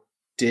deal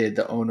did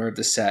the owner of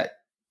the set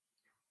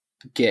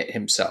get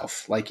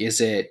himself? Like, is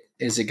it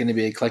going to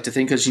be a collective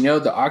thing? Because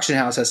the auction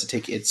house has to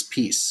take its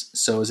piece.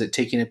 So is it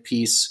taking a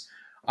piece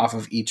off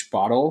of each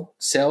bottle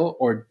sale,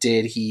 or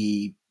did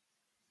he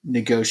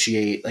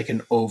negotiate like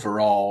an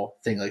overall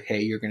thing? Like,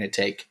 hey, you're going to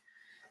take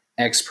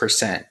X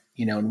percent,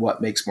 and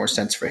what makes more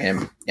sense for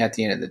him at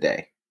the end of the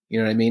day? You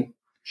know what I mean?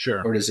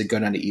 Sure. Or does it go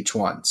down to each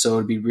one? So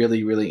it'd be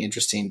really, really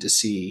interesting to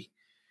see,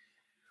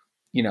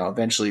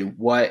 eventually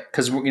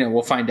because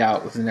we'll find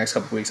out within the next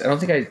couple of weeks. I don't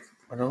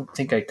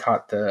think I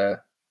caught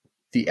the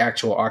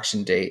actual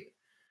auction date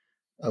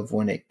of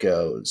when it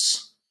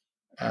goes.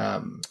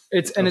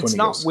 It's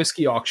not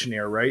Whiskey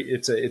Auctioneer, right?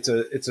 It's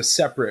a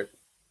separate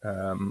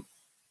auction.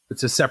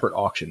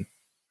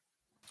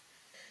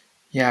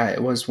 Yeah,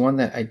 it was one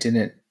that I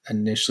didn't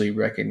initially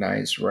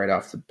recognize right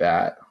off the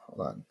bat.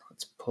 Hold on,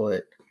 let's pull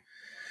it.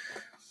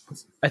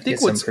 I think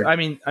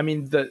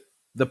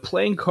the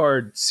playing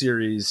card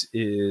series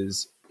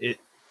is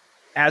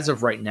as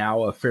of right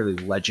now a fairly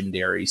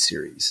legendary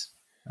series.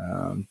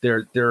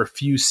 There are a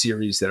few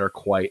series that are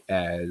quite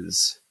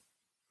as,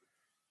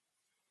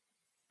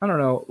 I don't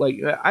know,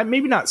 like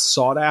maybe not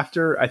sought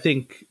after. I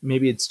think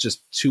maybe it's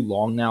just too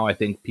long now. I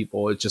think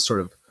it's just sort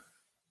of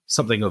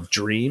something of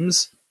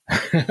dreams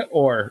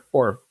or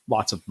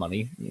lots of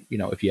money.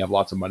 If you have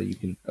lots of money, you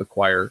can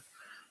acquire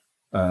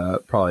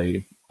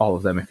probably all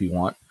of them if you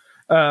want.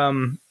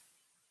 But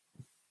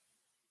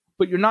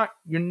you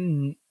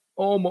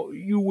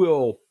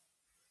will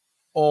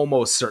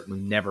almost certainly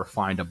never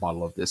find a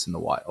bottle of this in the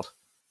wild.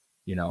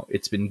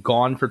 It's been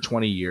gone for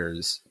 20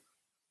 years,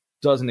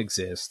 doesn't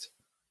exist.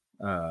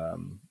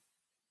 The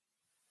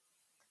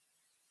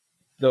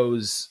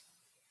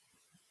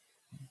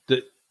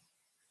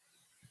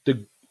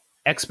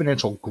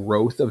exponential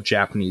growth of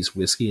Japanese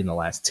whiskey in the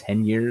last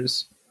 10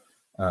 years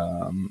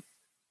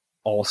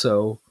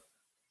also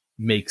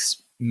makes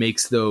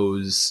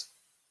those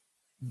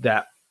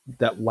that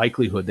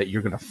likelihood that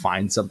you're going to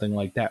find something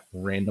like that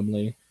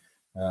randomly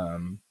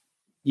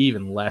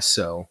even less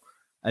so.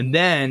 And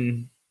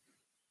then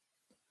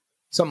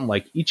something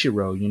like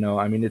Ichiro,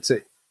 I mean, it's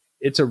a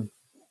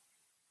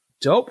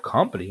dope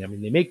company. I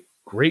mean, they make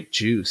great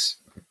juice,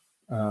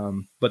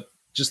 but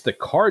just the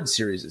card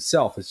series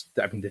itself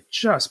they're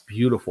just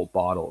beautiful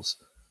bottles.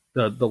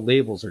 The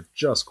labels are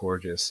just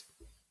gorgeous.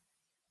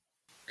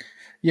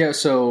 Yeah,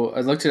 so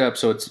I looked it up.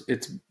 So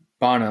it's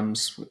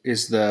Bonham's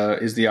is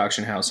the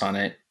auction house on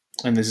it,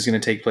 and this is going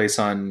to take place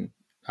on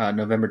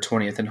November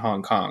 20th in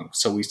Hong Kong.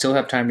 So we still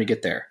have time to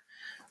get there.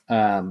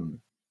 All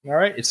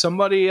right, if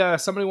somebody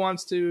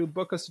wants to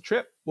book us a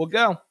trip, we'll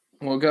go.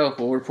 We'll go.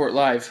 We'll report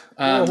live.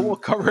 We'll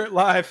cover it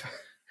live.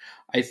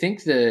 You're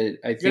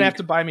gonna have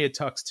to buy me a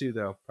tux too,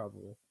 though.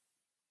 Probably.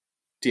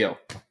 Deal.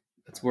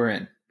 We're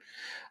in.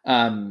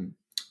 I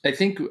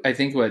think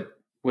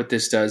what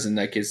this does, and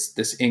like is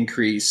this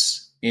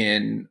increase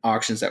in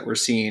auctions that we're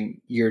seeing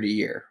year to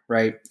year,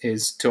 right?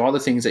 Is to all the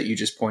things that you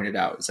just pointed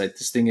out. It's like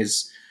this thing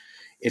it's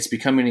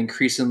becoming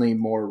increasingly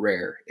more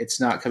rare.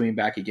 It's not coming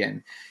back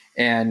again,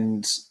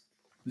 and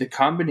the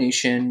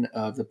combination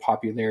of the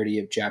popularity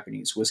of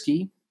Japanese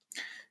whiskey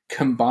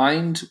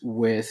combined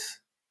with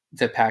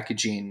the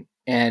packaging,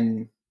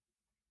 and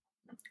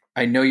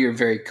I know you're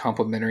very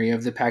complimentary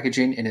of the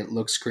packaging and it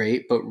looks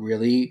great, but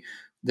really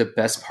the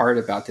best part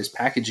about this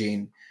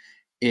packaging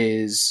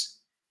is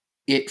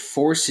it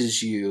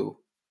forces you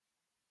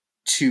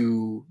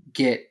to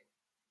get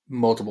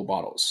multiple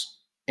bottles.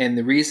 And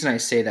the reason I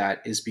say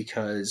that is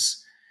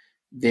because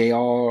they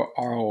are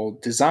all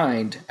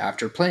designed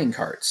after playing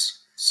cards.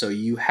 So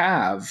you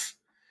have,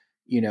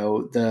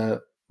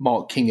 the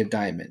Malt King of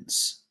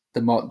Diamonds,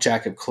 the Malt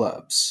Jack of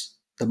Clubs,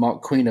 the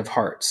Malt Queen of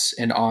Hearts,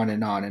 and on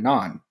and on and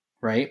on,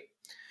 right?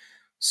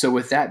 So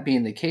with that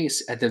being the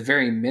case, at the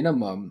very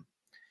minimum,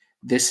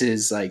 this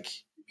is like,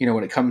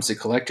 when it comes to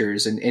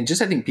collectors and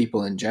just I think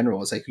people in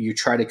general, it's like you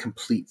try to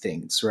complete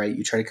things, right?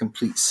 You try to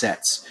complete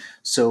sets.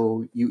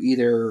 So you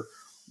either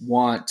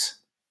want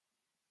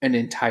an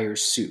entire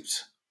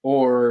suit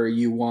or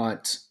you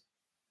want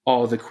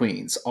all the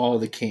queens, all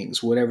the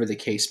kings, whatever the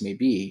case may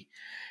be.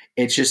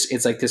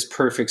 It's like this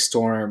perfect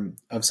storm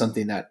of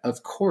something that,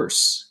 of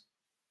course,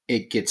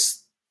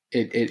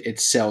 it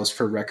sells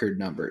for record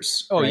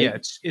numbers. Oh right? yeah,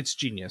 it's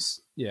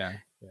genius. Yeah.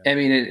 Yeah. I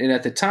mean, and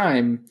at the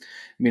time, I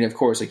mean, of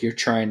course, like you're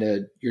trying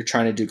to do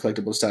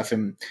collectible stuff,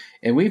 and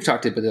we've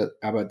talked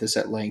about this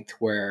at length,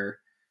 where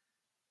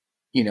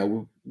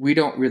we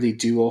don't really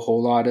do a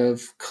whole lot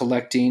of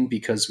collecting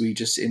because we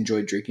just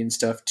enjoy drinking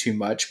stuff too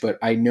much. But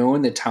I know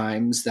in the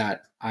times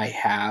that I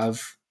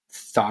have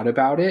thought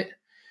about it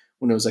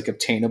when it was like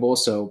obtainable.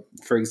 So,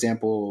 for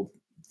example,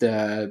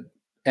 the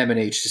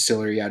M&H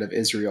distillery out of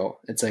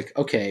Israel, it's like,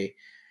 okay,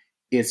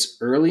 it's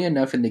early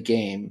enough in the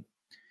game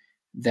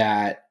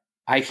that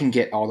I can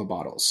get all the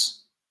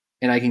bottles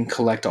and I can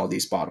collect all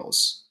these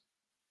bottles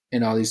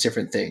and all these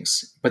different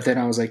things. But then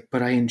I was like,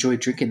 but I enjoy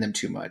drinking them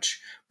too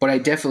much. But I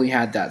definitely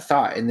had that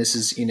thought. And this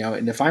is,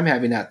 and if I'm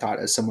having that thought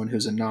as someone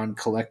who's a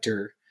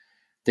non-collector,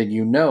 then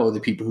the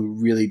people who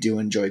really do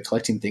enjoy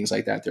collecting things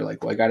like that, they're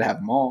like, well, I got to have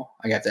them all.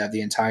 I got to have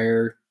the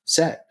entire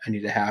set. I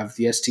need to have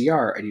the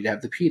STR. I need to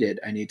have the peated.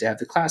 I need to have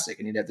the classic.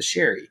 I need to have the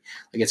sherry.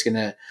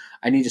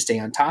 I need to stay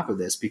on top of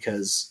this,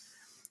 because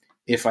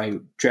if I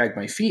drag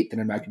my feet, then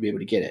I'm not going to be able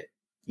to get it,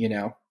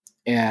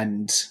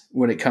 And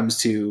when it comes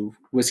to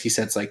whiskey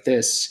sets like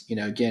this,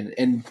 again,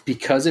 and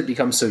because it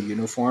becomes so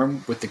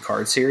uniform with the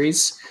card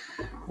series,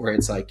 where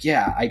it's like,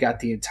 yeah, I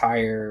got the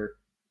entire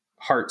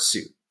heart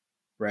suit,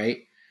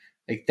 right?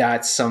 Like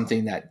that's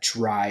something that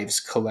drives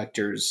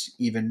collectors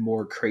even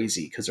more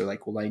crazy, because they're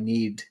like, well, I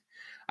need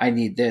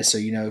this. So,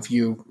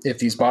 if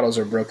these bottles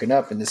are broken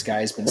up and this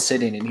guy's been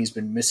sitting and he's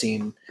been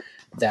missing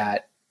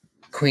that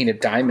Queen of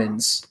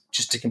Diamonds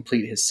just to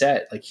complete his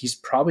set, like he's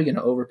probably going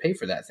to overpay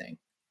for that thing.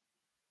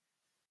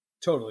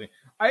 Totally.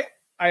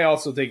 I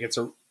also think it's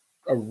a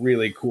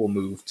really cool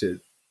move to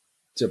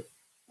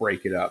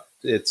break it up.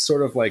 It's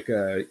sort of like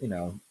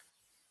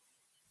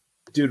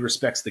dude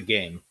respects the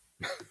game.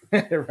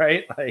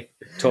 Right? Like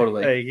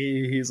totally. Like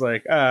he's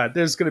like,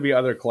 there's going to be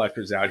other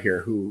collectors out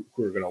here who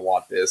are going to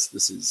want this.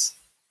 Let's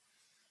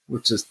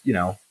just,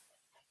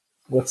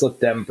 let's let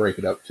them break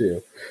it up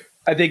too.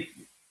 I think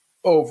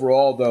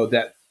overall though,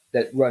 that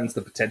runs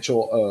the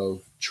potential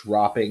of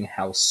dropping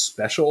how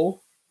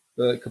special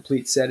the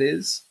complete set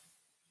is.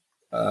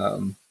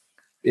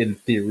 In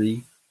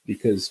theory,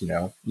 because,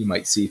 you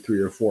might see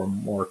 3 or 4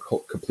 more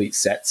complete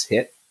sets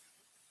hit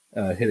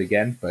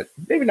again, but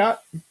maybe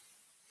not.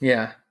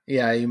 Yeah,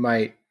 you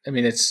might. I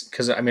mean, it's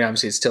because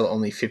obviously it's still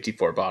only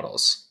 54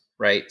 bottles,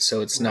 right?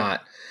 So it's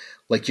not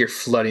like you're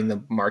flooding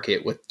the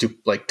market with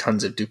like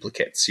tons of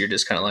duplicates. You're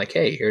just kind of like,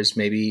 hey, here's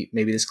maybe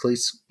this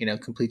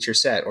completes your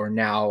set, or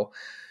now,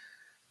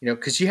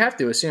 because you have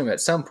to assume at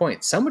some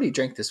point somebody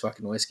drank this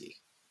fucking whiskey.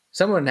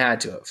 Someone had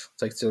to have.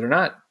 It's like, so they're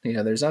not,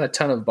 there's not a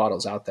ton of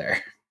bottles out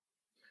there.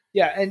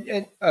 Yeah,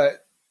 and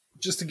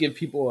just to give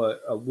people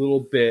a little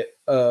bit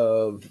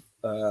of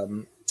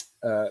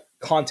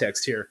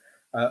context here.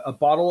 A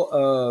bottle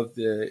of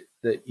the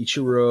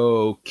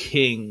Ichiro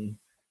King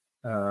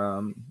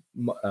malt,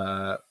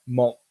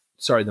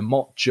 the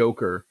Malt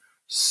Joker,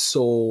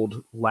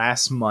 sold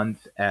last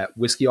month at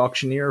Whiskey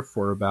Auctioneer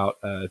for about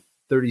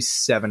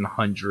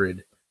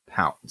 3,700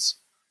 pounds.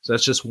 So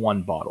that's just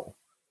one bottle,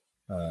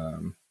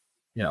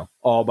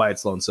 all by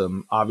its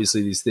lonesome.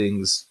 Obviously, these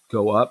things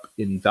go up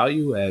in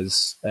value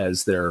as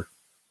they're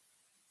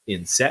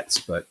in sets,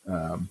 but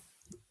I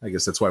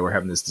guess that's why we're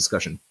having this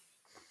discussion.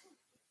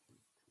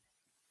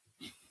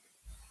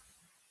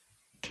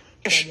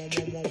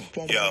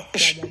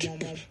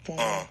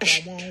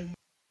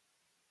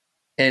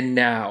 And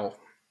now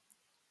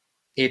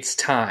it's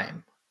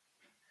time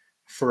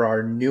for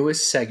our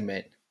newest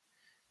segment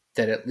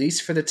that, at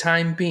least for the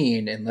time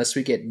being, unless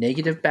we get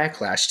negative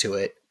backlash to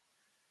it,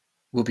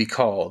 will be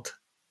called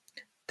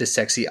the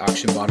Sexy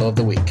Auction Bottle of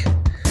the Week.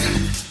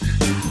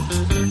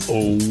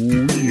 Oh,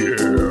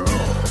 yeah.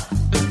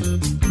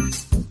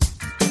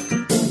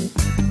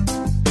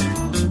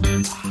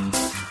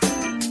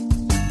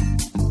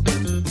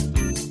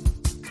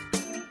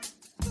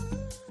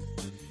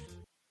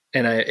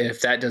 And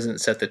if that doesn't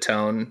set the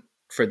tone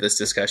for this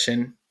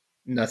discussion,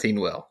 nothing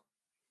will.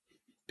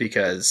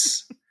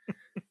 Because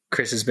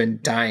Chris has been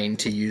dying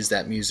to use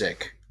that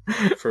music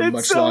for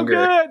much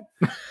longer.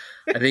 Good.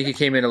 I think he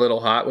came in a little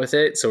hot with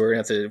it, so we're gonna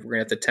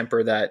have to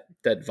temper that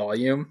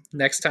volume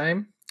next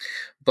time.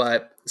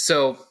 But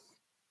so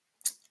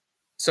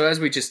as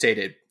we just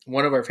stated,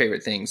 one of our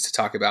favorite things to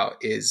talk about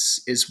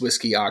is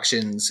whiskey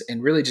auctions,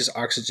 and really just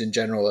auctions in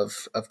general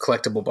of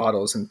collectible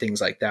bottles and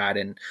things like that,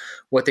 and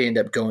what they end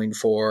up going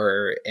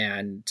for,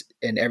 and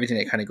everything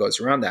that kind of goes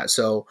around that.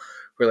 So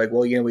we're like,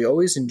 well, we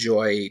always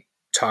enjoy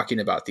talking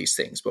about these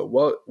things, but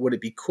what would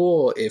it be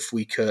cool if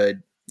we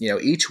could,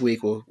 each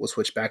week we'll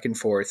switch back and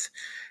forth,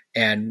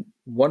 and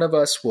one of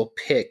us will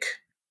pick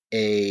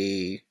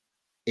a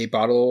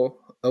bottle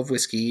of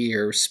whiskey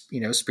or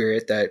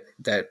spirit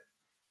that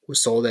was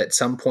sold at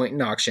some point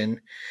in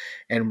auction,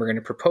 and we're going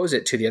to propose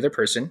it to the other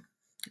person,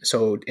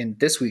 So in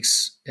this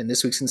week's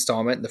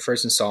installment, the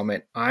first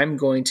installment, I'm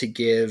going to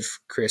give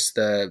Chris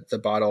the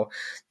bottle.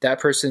 That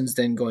person's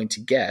then going to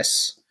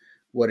guess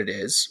what it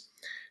is,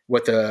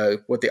 what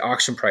the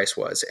auction price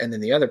was, and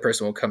then the other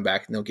person will come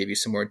back and they'll give you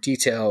some more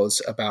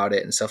details about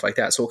it and stuff like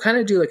that. So we'll kind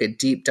of do like a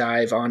deep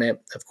dive on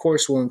it. Of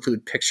course, we'll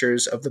include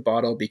pictures of the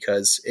bottle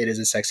because it is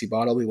a sexy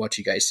bottle. We want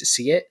you guys to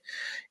see it,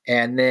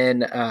 and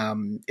then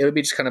it'll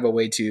be just kind of a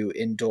way to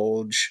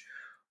indulge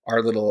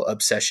our little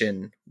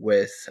obsession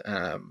with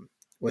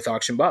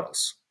auction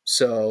bottles.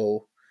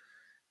 So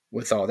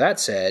with all that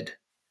said,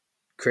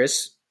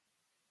 Chris,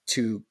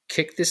 to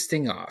kick this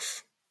thing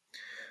off,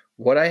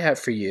 what I have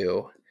for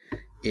you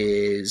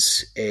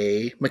is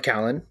a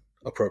Macallan,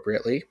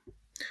 appropriately,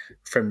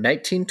 from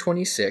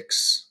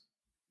 1926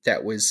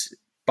 that was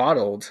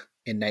bottled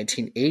in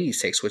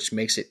 1986, which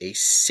makes it a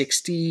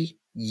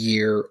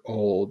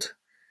 60-year-old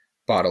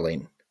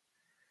bottling.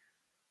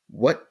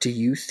 What do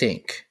you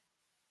think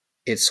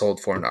it sold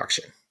for in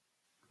auction?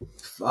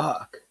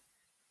 Fuck.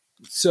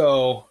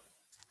 So,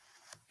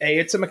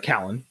 it's a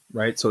Macallan,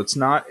 right? So it's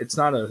not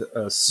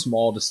a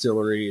small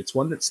distillery. It's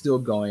one that's still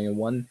going, and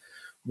one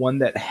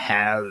that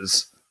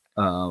has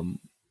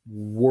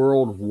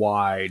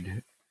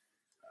worldwide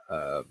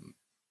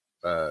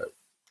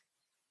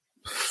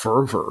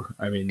fervor.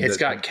 I mean, it's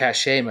got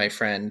cachet, my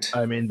friend.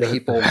 I mean,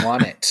 people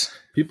want it.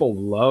 People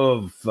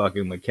love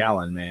fucking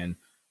Macallan, man.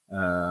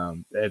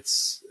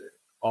 It's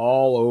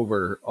all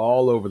over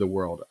the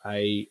world.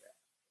 I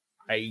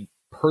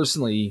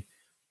personally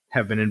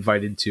have been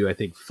invited to, I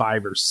think,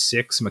 5 or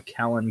 6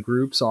 Macallan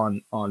groups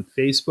on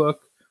Facebook,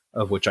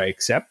 of which I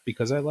accept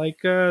because I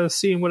like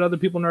seeing what other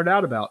people nerd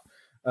out about.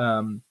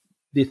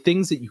 The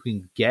things that you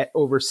can get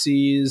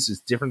overseas is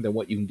different than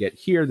what you can get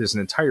here. There's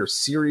an entire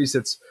series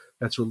that's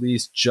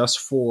released just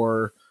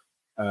for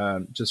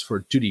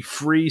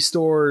duty-free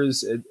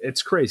stores.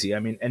 It's crazy. I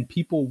mean, and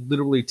people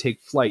literally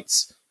take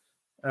flights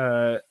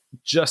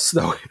just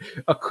the way,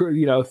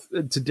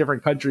 to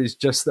different countries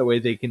just the way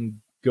they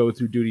can go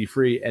through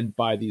duty-free and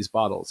buy these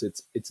bottles.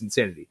 It's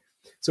insanity.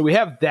 So we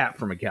have that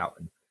from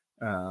Macallan,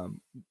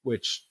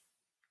 which,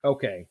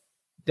 okay.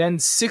 Then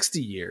 60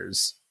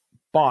 years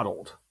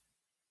bottled,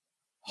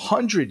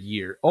 100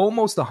 year,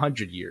 almost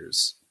 100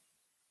 years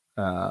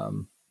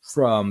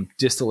from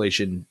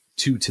distillation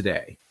to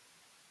today.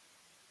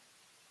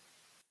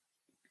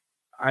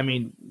 I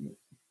mean,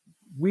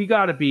 we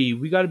gotta be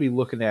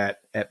looking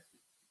at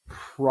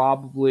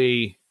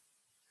probably,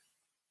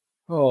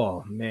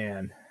 oh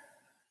man,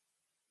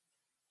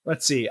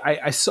 let's see.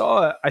 I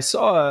saw a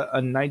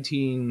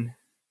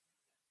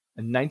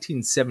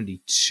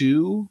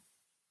 1972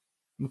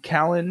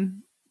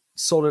 Macallan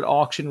sold at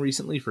auction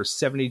recently for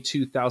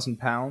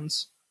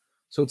 £72,000.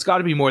 So it's got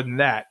to be more than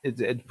that.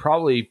 It's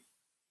probably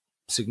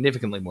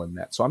significantly more than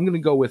that. So I'm going to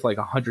go with like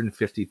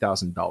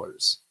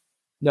 $150,000.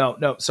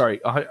 No,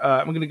 sorry.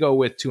 I'm going to go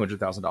with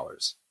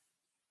 $200,000.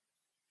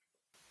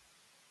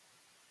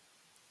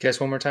 Guess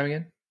one more time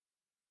again.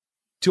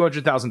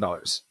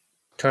 $200,000.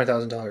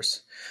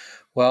 $200,000.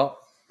 Well,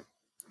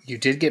 you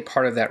did get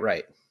part of that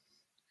right.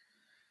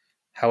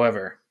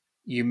 However,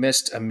 you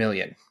missed $1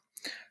 million.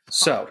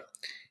 So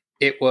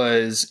it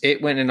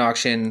went in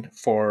auction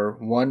for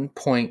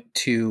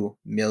 1.2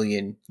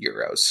 million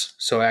euros.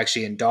 So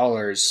actually in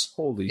dollars,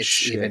 holy it's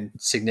shit, even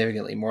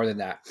significantly more than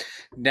that.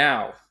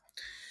 Now,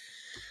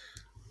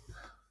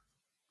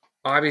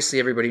 obviously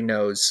everybody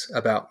knows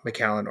about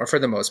Macallan, or for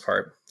the most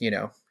part,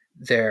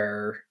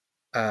 they're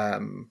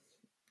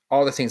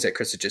all the things that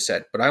Chris just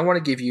said. But I want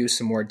to give you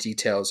some more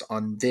details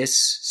on this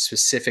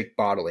specific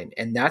bottling.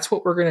 And that's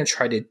what we're going to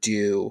try to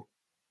do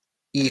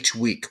each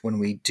week when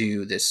we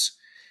do this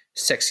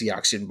sexy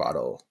auction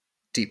bottle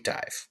deep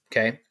dive.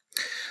 Okay.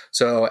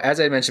 So as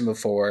I mentioned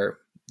before,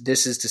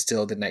 this is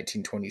distilled in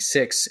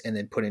 1926 and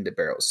then put into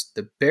barrels.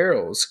 The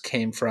barrels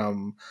came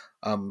from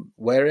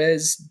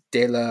Jerez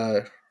de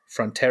la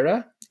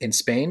Frontera in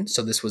Spain.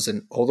 So this was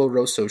an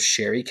Oloroso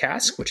sherry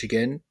cask, which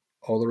again,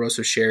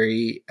 Oloroso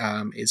sherry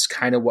is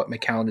kind of what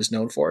Macallan is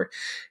known for.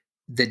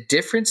 The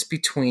difference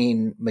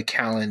between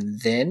Macallan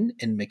then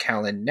and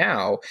Macallan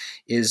now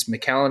is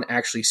Macallan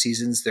actually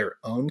seasons their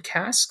own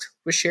casks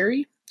with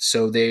sherry.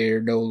 So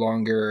they're no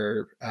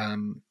longer,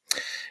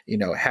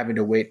 having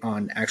to wait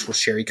on actual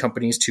sherry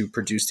companies to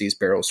produce these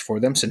barrels for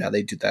them. So now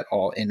they do that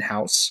all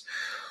in-house.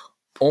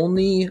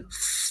 Only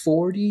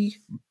 40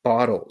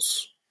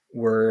 bottles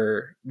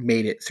were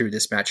made it through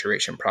this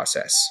maturation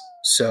process.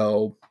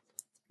 So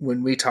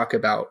when we talk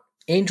about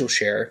angel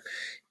share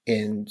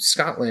in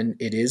Scotland,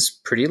 it is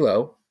pretty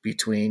low,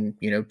 between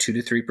 2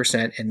 to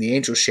 3%, and the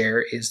angel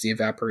share is the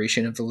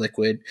evaporation of the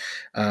liquid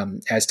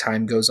as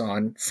time goes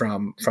on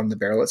from the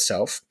barrel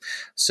itself.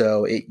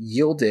 So it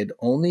yielded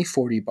only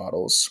 40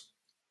 bottles.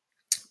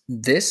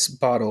 This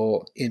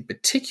bottle in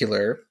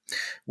particular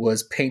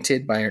was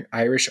painted by an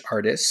Irish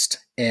artist,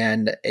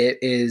 and it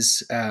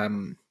is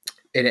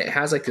and it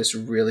has like this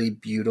really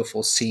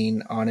beautiful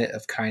scene on it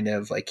of kind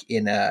of like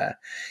in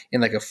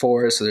like a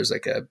forest. So there's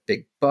like a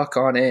big buck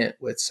on it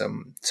with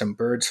some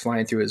birds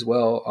flying through as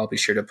well. I'll be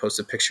sure to post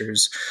the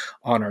pictures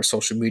on our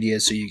social media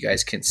so you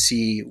guys can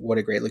see what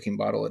a great looking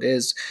bottle it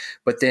is.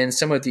 But then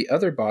some of the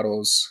other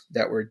bottles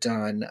that were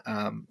done,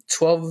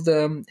 12 of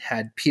them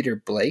had Peter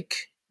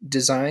Blake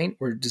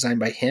were designed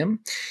by him.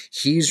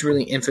 He's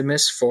really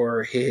infamous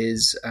for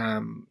his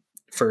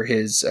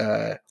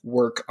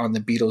work on the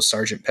Beatles'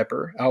 Sgt.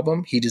 Pepper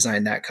album. He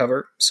designed that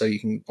cover, so you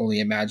can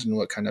only imagine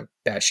what kind of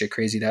batshit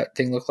crazy that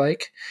thing looked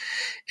like.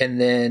 And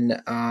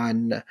then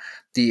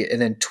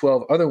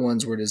 12 other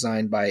ones were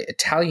designed by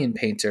Italian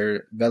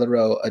painter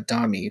Valerio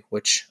Adami,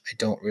 which I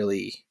don't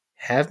really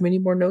have many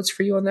more notes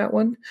for you on that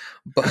one,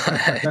 but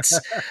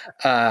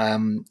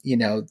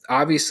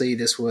obviously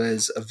this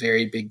was a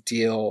very big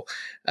deal.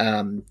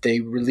 They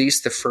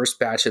released the first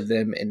batch of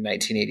them in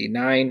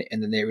 1989,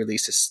 and then they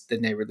released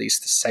the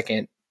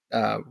second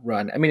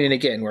run. I mean, and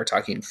again, we're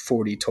talking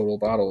 40 total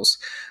bottles.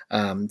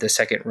 The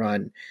second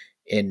run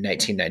in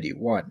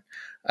 1991,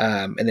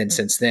 and then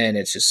since then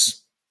it's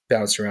just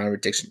bounced around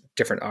with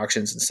different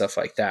auctions and stuff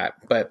like that.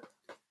 But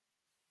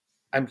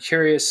I'm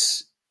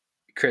curious,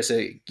 Chris,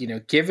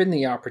 given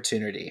the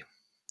opportunity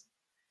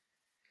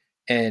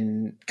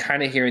and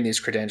kind of hearing these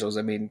credentials,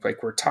 I mean,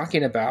 like we're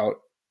talking about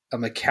a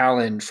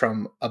Macallan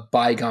from a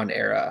bygone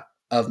era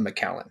of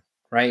Macallan,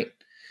 right?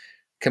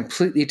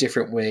 Completely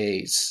different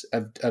ways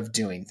of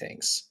doing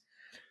things.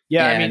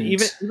 Yeah, I mean,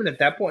 even at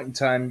that point in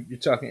time, you're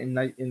talking in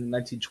the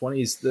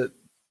 1920s, that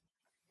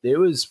there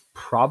was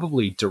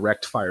probably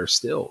direct fire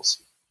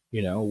stills,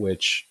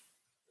 which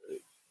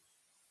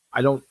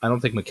I don't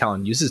think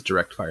Macallan uses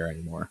direct fire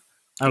anymore.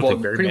 I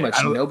don't think pretty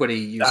much nobody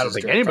uses. I don't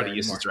think anybody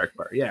uses direct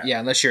fire. Yeah, yeah,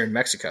 unless you're in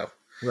Mexico,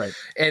 right?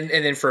 And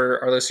then for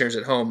our listeners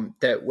at home,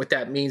 that what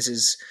that means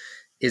is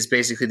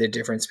basically the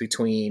difference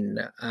between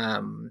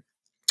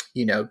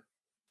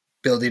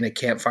building a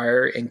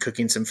campfire and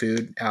cooking some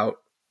food out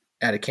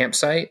at a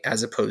campsite,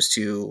 as opposed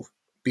to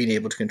being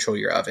able to control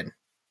your oven,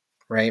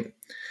 right?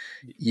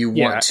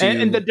 Want to,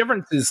 and the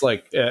difference is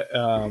like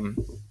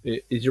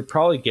is you're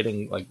probably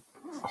getting like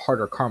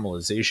harder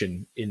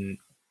caramelization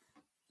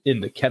in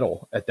the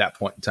kettle at that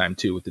point in time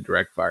too with the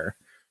direct fire,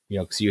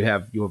 because you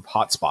have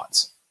hot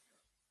spots.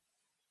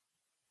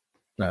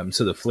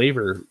 So the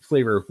flavor,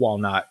 while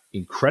not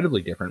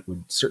incredibly different,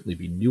 would certainly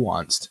be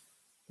nuanced.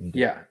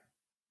 Yeah,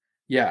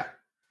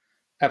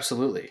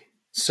 absolutely.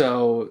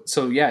 So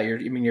yeah,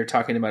 you're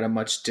talking about a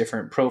much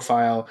different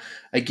profile.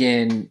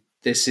 Again,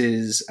 this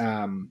is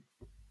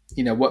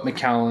what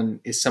Macallan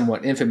is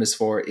somewhat infamous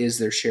for is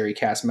their sherry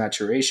cask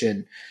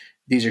maturation.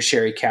 These are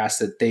sherry casks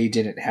that they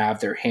didn't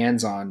have their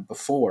hands on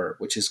before,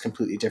 which is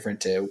completely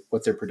different to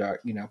what their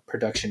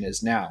production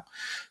is now.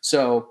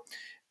 So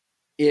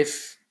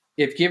if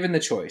given the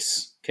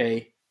choice,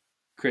 okay,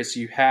 Chris,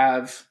 you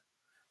have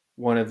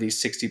one of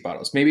these 60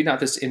 bottles, maybe not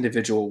this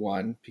individual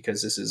one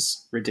because this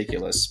is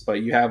ridiculous,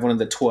 but you have one of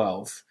the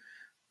 12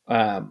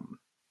 that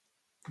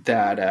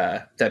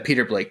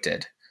Peter Blake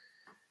did.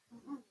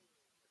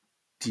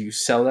 Do you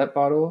sell that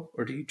bottle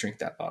or do you drink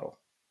that bottle?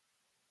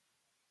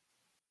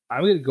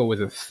 I'm going to go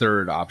with a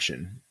third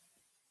option.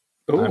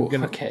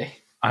 Okay.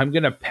 I'm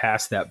going to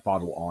pass that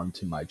bottle on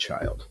to my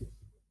child.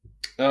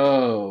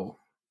 Oh,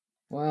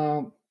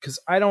 well, because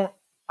I don't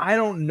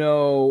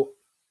know.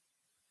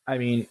 I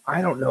mean,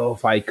 I don't know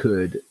if I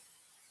could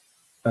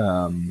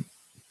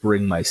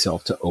bring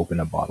myself to open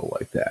a bottle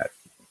like that.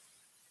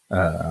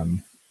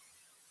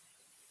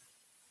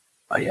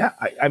 Yeah,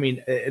 I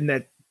mean, and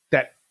that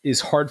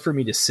is hard for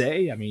me to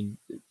say. I mean,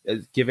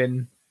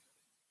 given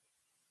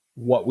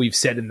what we've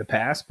said in the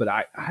past, but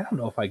I don't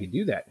know if I could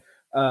do that.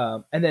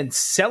 And then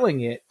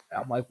selling it,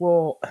 I'm like,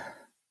 well,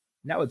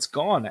 now it's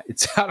gone.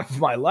 It's out of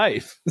my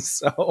life.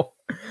 So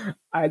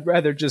I'd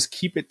rather just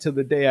keep it till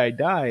the day I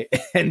die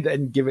and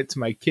then give it to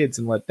my kids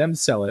and let them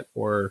sell it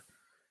or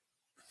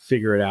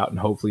figure it out and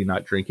hopefully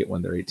not drink it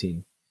when they're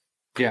 18.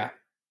 Yeah.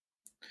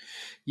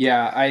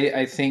 Yeah.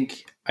 I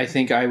think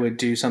I would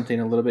do something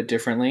a little bit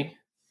differently.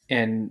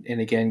 And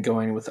again,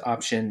 going with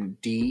option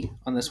D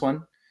on this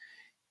one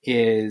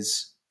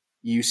is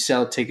you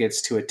sell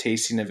tickets to a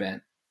tasting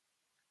event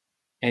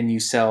and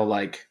you sell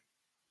like,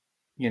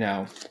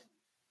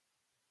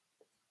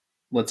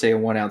 let's say a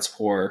 1 ounce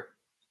pour,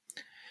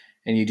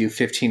 and you do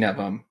 15 of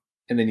them,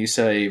 and then you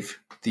save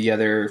the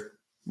other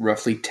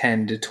roughly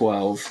 10 to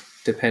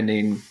 12,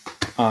 depending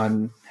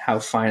on how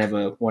fine of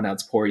a 1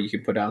 ounce pour you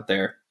can put out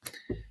there.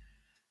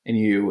 And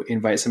you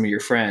invite some of your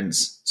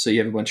friends. So you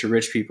have a bunch of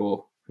rich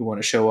people who want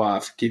to show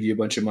off, give you a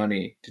bunch of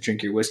money to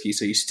drink your whiskey.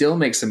 So you still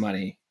make some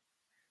money,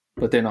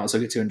 but then also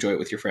get to enjoy it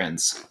with your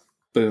friends.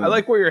 Boom. I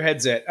like where your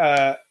head's at.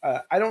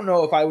 I don't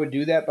know if I would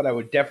do that, but I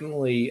would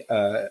definitely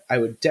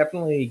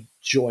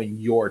join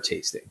your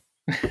tasting.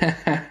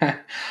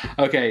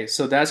 Okay,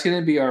 so that's going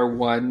to be our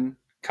one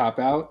cop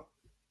out.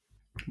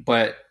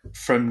 But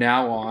from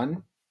now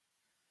on,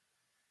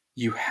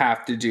 you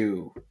have to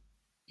do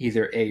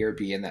either A or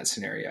B in that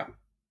scenario.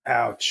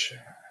 Ouch.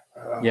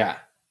 Yeah.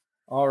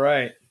 All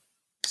right.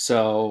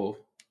 So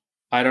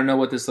I don't know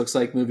what this looks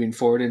like moving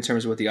forward in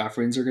terms of what the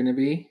offerings are going to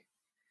be,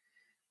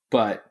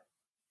 but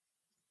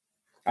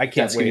I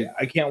can't wait.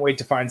 I can't wait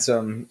to find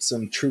some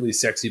truly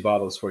sexy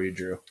bottles for you,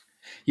 Drew.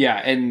 Yeah,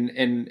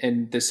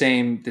 and the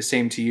same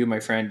to you, my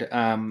friend.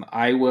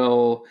 I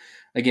will,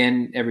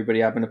 again,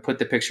 everybody. I'm going to put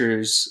the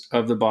pictures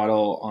of the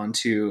bottle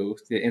onto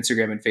the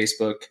Instagram and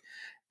Facebook,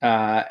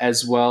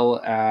 as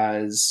well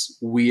as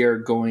we are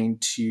going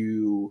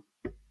to,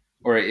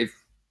 or if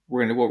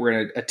we're going to, what we're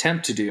going to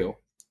attempt to do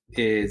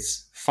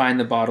is find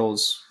the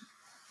bottles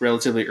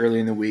relatively early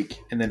in the week,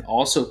 and then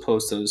also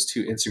post those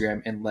to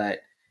Instagram and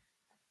let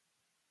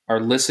our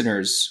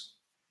listeners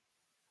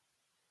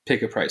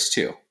pick a price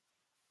too.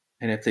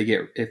 And if they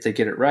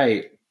get it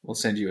right, we'll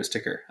send you a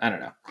sticker. I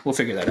don't know. We'll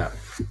figure that out.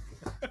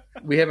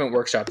 We haven't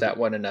workshopped that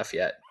one enough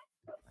yet.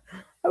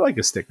 I like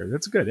a sticker.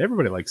 That's good.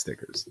 Everybody likes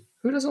stickers.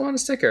 Who doesn't want a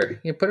sticker?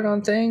 You put it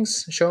on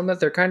things, show them that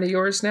they're kind of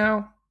yours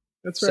now.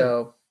 That's right.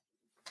 So,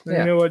 yeah.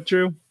 You know what,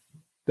 Drew?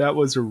 That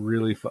was a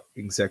really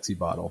fucking sexy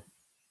bottle.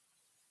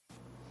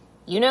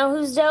 You know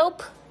who's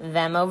dope?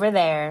 Them over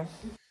there.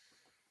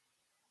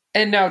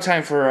 And now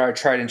time for our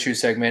tried and true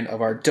segment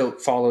of our dope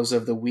follows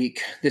of the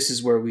week. This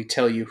is where we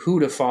tell you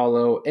who to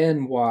follow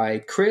and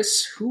why.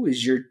 Chris, who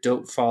is your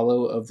dope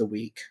follow of the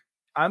week?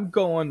 I'm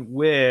going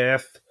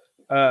with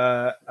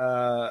my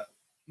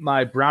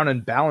Brown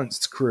and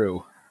Balanced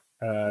crew.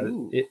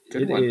 It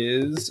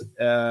is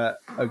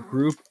a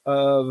group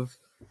of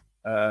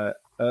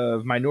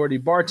minority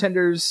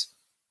bartenders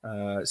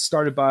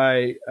started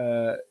by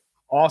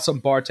awesome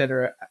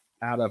bartender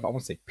out of, I want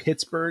to say,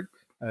 Pittsburg,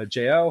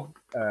 J.O.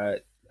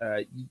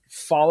 You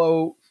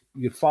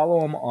can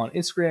follow them on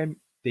Instagram.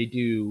 They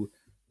do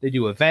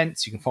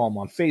events. You can follow them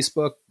on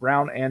Facebook,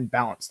 Brown and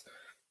Balanced.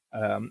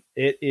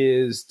 It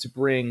is to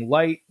bring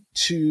light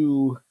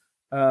to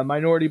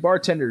minority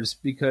bartenders,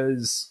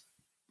 because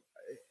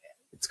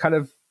it's kind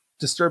of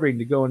disturbing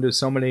to go into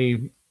so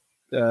many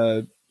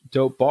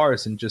dope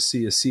bars and just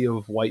see a sea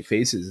of white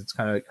faces. It's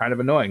kind of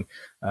annoying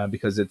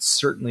because it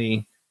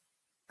certainly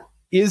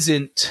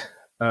isn't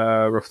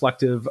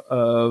reflective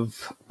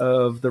of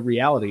the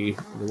reality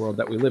of the world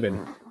that we live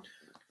in.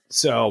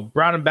 So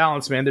Brown and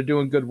Balanced, man, they're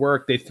doing good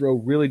work. They throw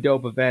really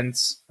dope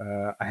events.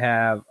 I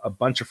have a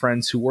bunch of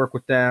friends who work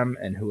with them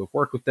and who have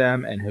worked with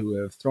them and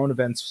who have thrown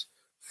events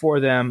for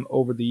them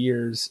over the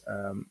years.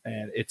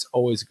 And it's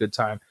always a good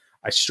time.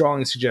 I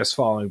strongly suggest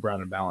following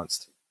Brown and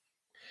Balanced.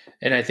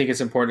 And I think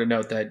it's important to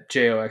note that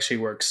J.O. actually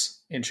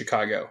works in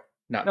Chicago.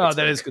 Pittsburgh.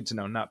 That is good to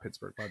know. Not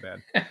Pittsburgh. My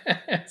bad.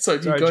 So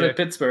if you go to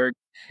Pittsburgh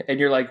and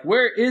you're like,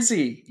 where is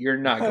he? You're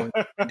not going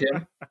to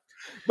him.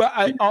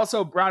 But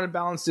also Brown and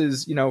Balanced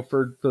is,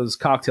 for those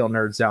cocktail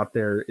nerds out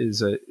there,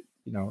 is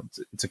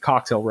it's a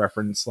cocktail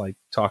reference, like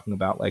talking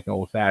about like an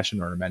old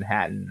fashioned or a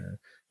Manhattan or,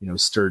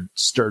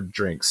 stirred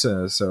drinks.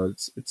 So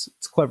it's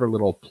clever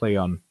little play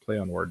on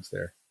words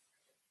there.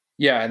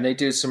 Yeah. And they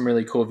do some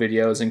really cool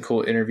videos and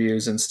cool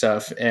interviews and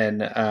stuff.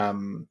 And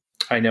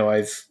I know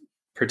I've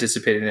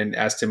participated and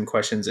asked him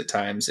questions at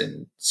times,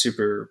 and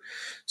super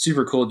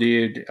cool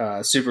dude,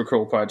 super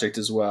cool project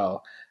as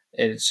well.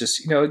 And it's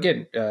just,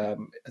 again, I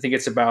think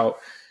it's about,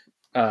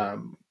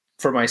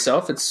 for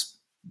myself, it's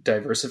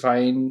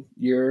diversifying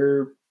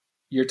your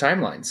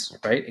timelines,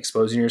 right?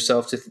 Exposing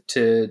yourself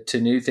to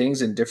new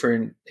things and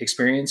different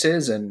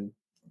experiences. And,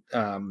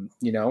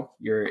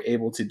 you're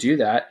able to do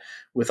that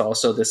with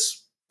also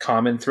this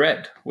common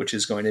thread, which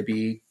is going to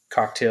be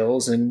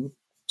cocktails and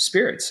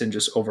spirits and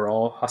just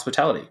overall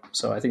hospitality.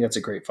 So I think that's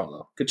a great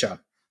follow. Good job.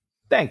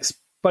 Thanks,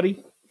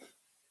 buddy.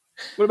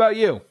 What about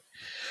you?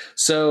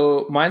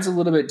 So mine's a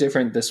little bit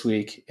different this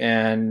week,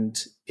 and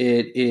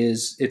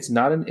it's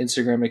not an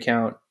Instagram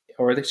account,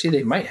 or actually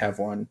they might have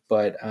one,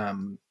 but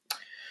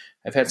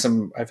I've had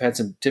some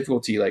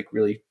difficulty like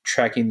really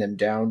tracking them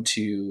down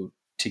to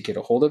get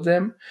a hold of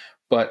them.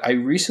 But I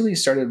recently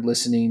started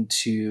listening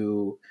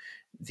to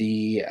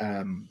the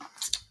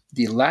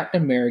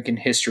Latin American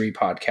History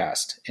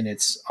podcast, and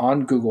it's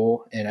on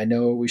Google. And I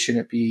know we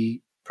shouldn't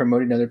be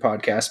promoting other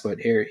podcasts, but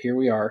here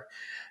we are.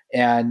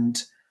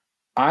 And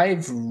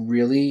I've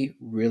really,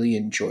 really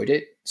enjoyed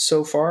it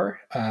so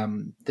far.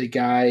 The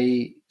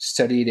guy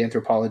studied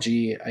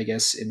anthropology, I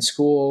guess, in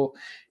school,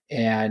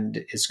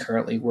 and is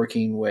currently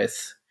working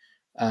with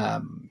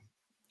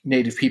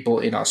Native people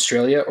in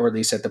Australia, or at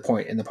least at the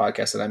point in the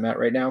podcast that I'm at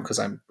right now, because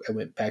I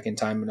went back in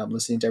time and I'm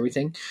listening to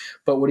everything.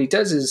 But what he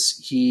does is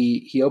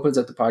he opens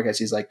up the podcast.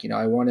 He's like,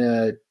 I want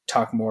to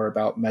talk more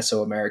about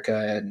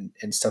Mesoamerica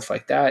and stuff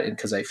like that, and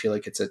because I feel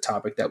like it's a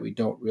topic that we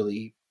don't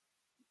really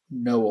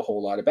know a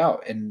whole lot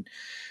about. And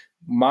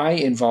my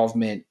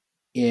involvement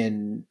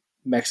in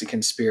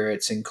Mexican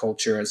spirits and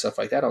culture and stuff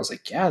like that, I was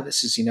like, yeah,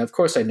 this is, of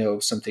course I know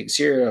some things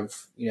here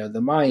of,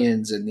 the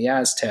Mayans and the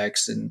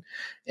Aztecs and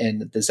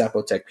the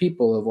Zapotec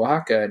people of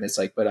Oaxaca. And it's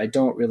like, but I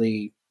don't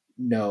really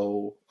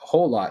know a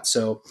whole lot.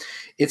 So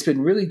it's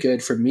been really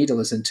good for me to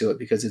listen to it,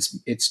 because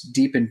it's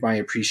deepened my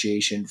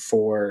appreciation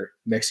for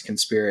Mexican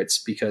spirits,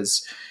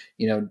 because,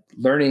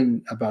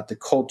 learning about the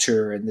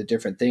culture and the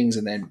different things,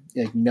 and then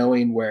like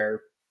knowing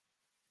where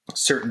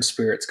certain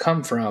spirits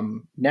come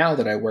from now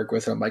that I work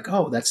with. I'm like,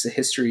 oh, that's the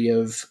history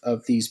of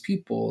these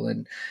people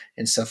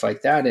and stuff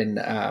like that. And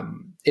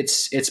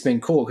it's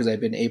been cool because I've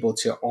been able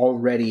to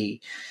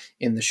already,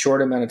 in the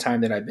short amount of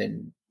time that I've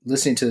been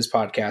listening to this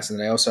podcast, and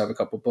then I also have a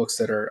couple books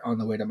that are on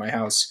the way to my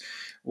house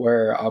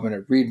where I'm going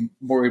to read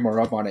more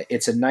up on it.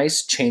 It's a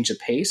nice change of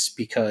pace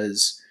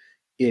because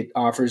it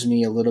offers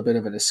me a little bit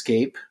of an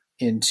escape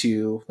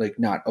into like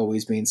not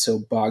always being so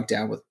bogged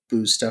down with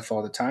booze stuff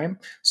all the time.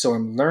 So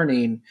I'm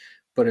learning,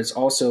 but it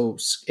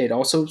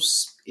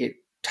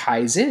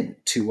ties in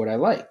to what I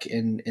like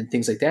and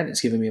things like that. And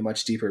it's given me a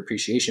much deeper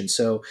appreciation.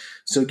 So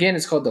again,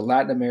 it's called the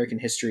Latin American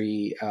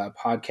History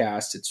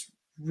podcast. It's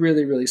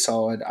really, really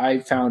solid. I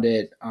found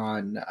it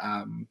on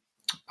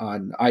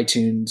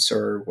iTunes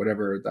or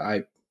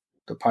whatever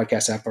the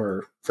podcast app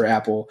or for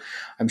Apple.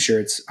 I'm sure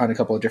it's on a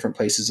couple of different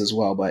places as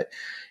well, but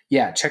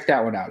yeah, check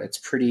that one out. It's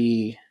a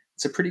pretty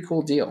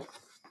cool deal.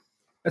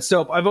 That's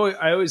dope.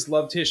 I always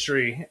loved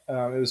history.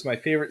 It was my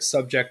favorite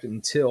subject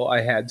until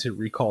I had to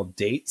recall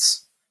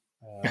dates.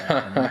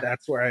 And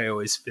that's where I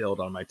always failed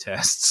on my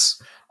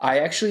tests. I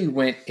actually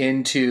went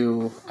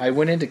into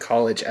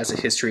college as a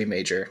history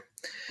major,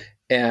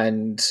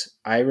 and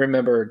I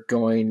remember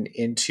going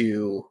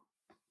into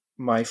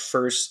my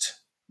first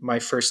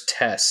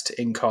test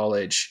in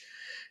college,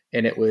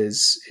 and it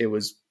was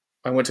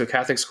I went to a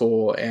Catholic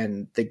school,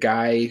 and the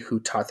guy who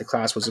taught the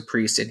class was a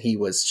priest, and he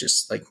was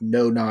just like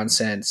no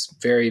nonsense,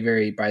 very,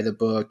 very by the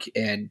book,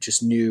 and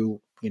just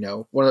knew,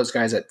 one of those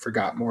guys that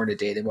forgot more in a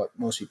day than what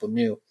most people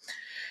knew.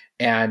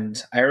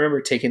 And I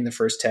remember taking the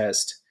first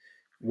test,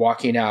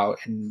 walking out,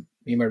 and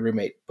me and my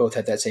roommate both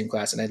had that same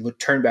class. And I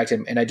turned back to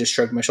him and I just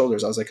shrugged my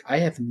shoulders. I was like, I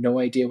have no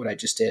idea what I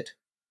just did.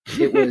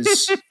 It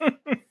was,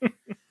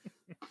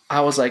 I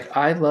was like,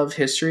 I love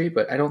history,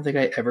 but I don't think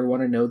I ever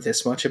want to know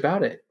this much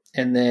about it.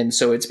 And then,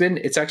 so it's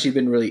actually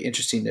been really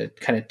interesting to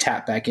kind of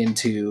tap back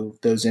into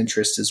those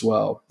interests as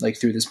well, like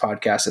through this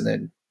podcast. And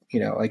then,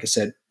 like I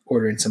said,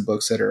 ordering some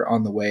books that are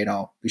on the way, and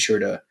I'll be sure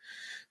to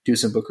do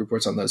some book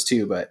reports on those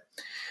too. But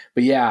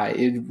yeah,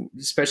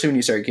 especially when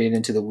you start getting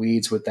into the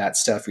weeds with that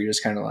stuff, you're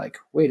just kind of like,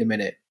 wait a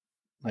minute,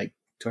 like,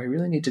 do I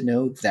really need to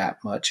know that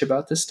much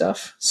about this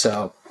stuff?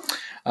 So,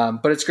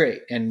 but it's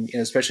great. And,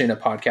 especially in a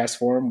podcast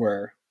form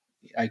where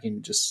I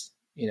can just,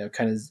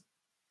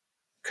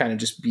 kind of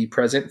just be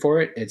present for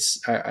it.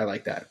 I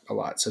like that a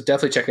lot. So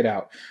definitely check it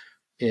out.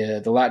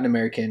 The Latin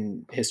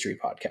American History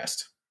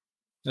Podcast.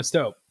 That's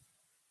dope.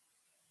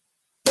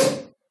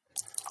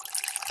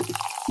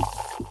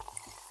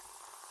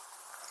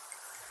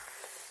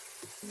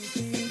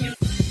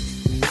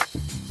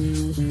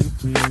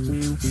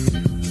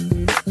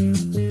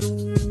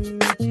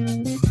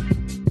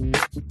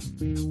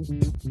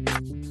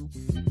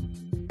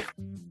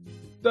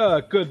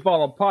 The Good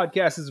Ballon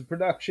Podcast is a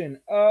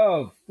production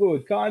of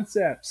Fluid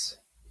Concepts.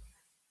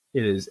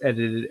 It is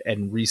edited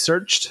and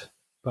researched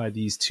by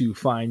these two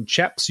fine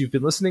chaps you've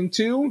been listening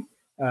to.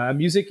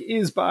 Music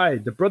is by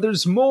the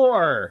Brothers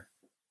Moore.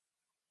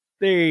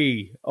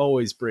 They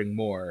always bring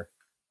more.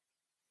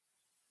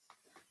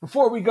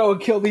 Before we go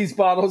and kill these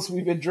bottles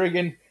we've been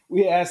drinking,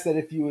 we ask that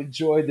if you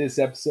enjoyed this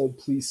episode,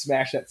 please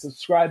smash that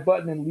subscribe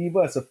button and leave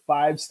us a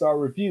 5-star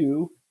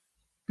review.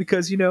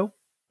 Because,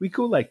 we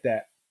cool like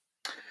that.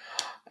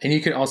 And you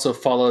can also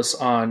follow us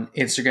on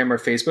Instagram or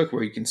Facebook,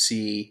 where you can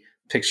see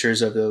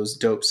pictures of those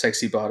dope,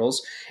 sexy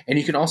bottles. And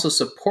you can also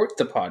support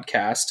the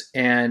podcast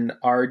and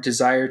our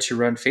desire to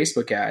run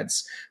Facebook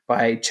ads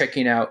by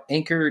checking out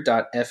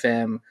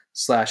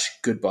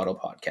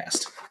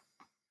anchor.fm/goodbottlepodcast.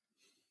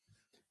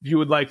 If you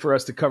would like for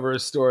us to cover a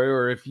story,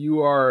 or if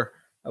you are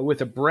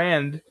with a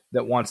brand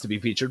that wants to be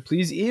featured,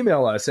 please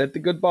email us at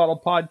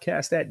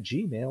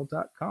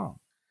thegoodbottlepodcast@gmail.com.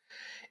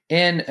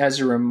 And as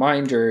a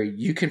reminder,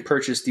 you can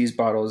purchase these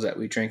bottles that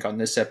we drank on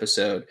this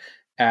episode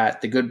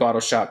at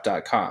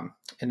thegoodbottleshop.com.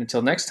 And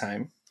until next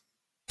time,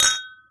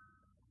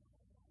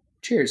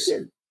 cheers.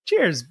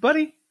 Cheers,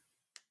 buddy.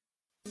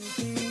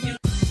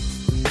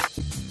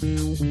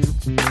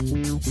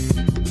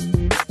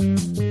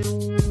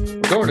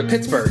 We're going to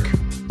Pittsburg.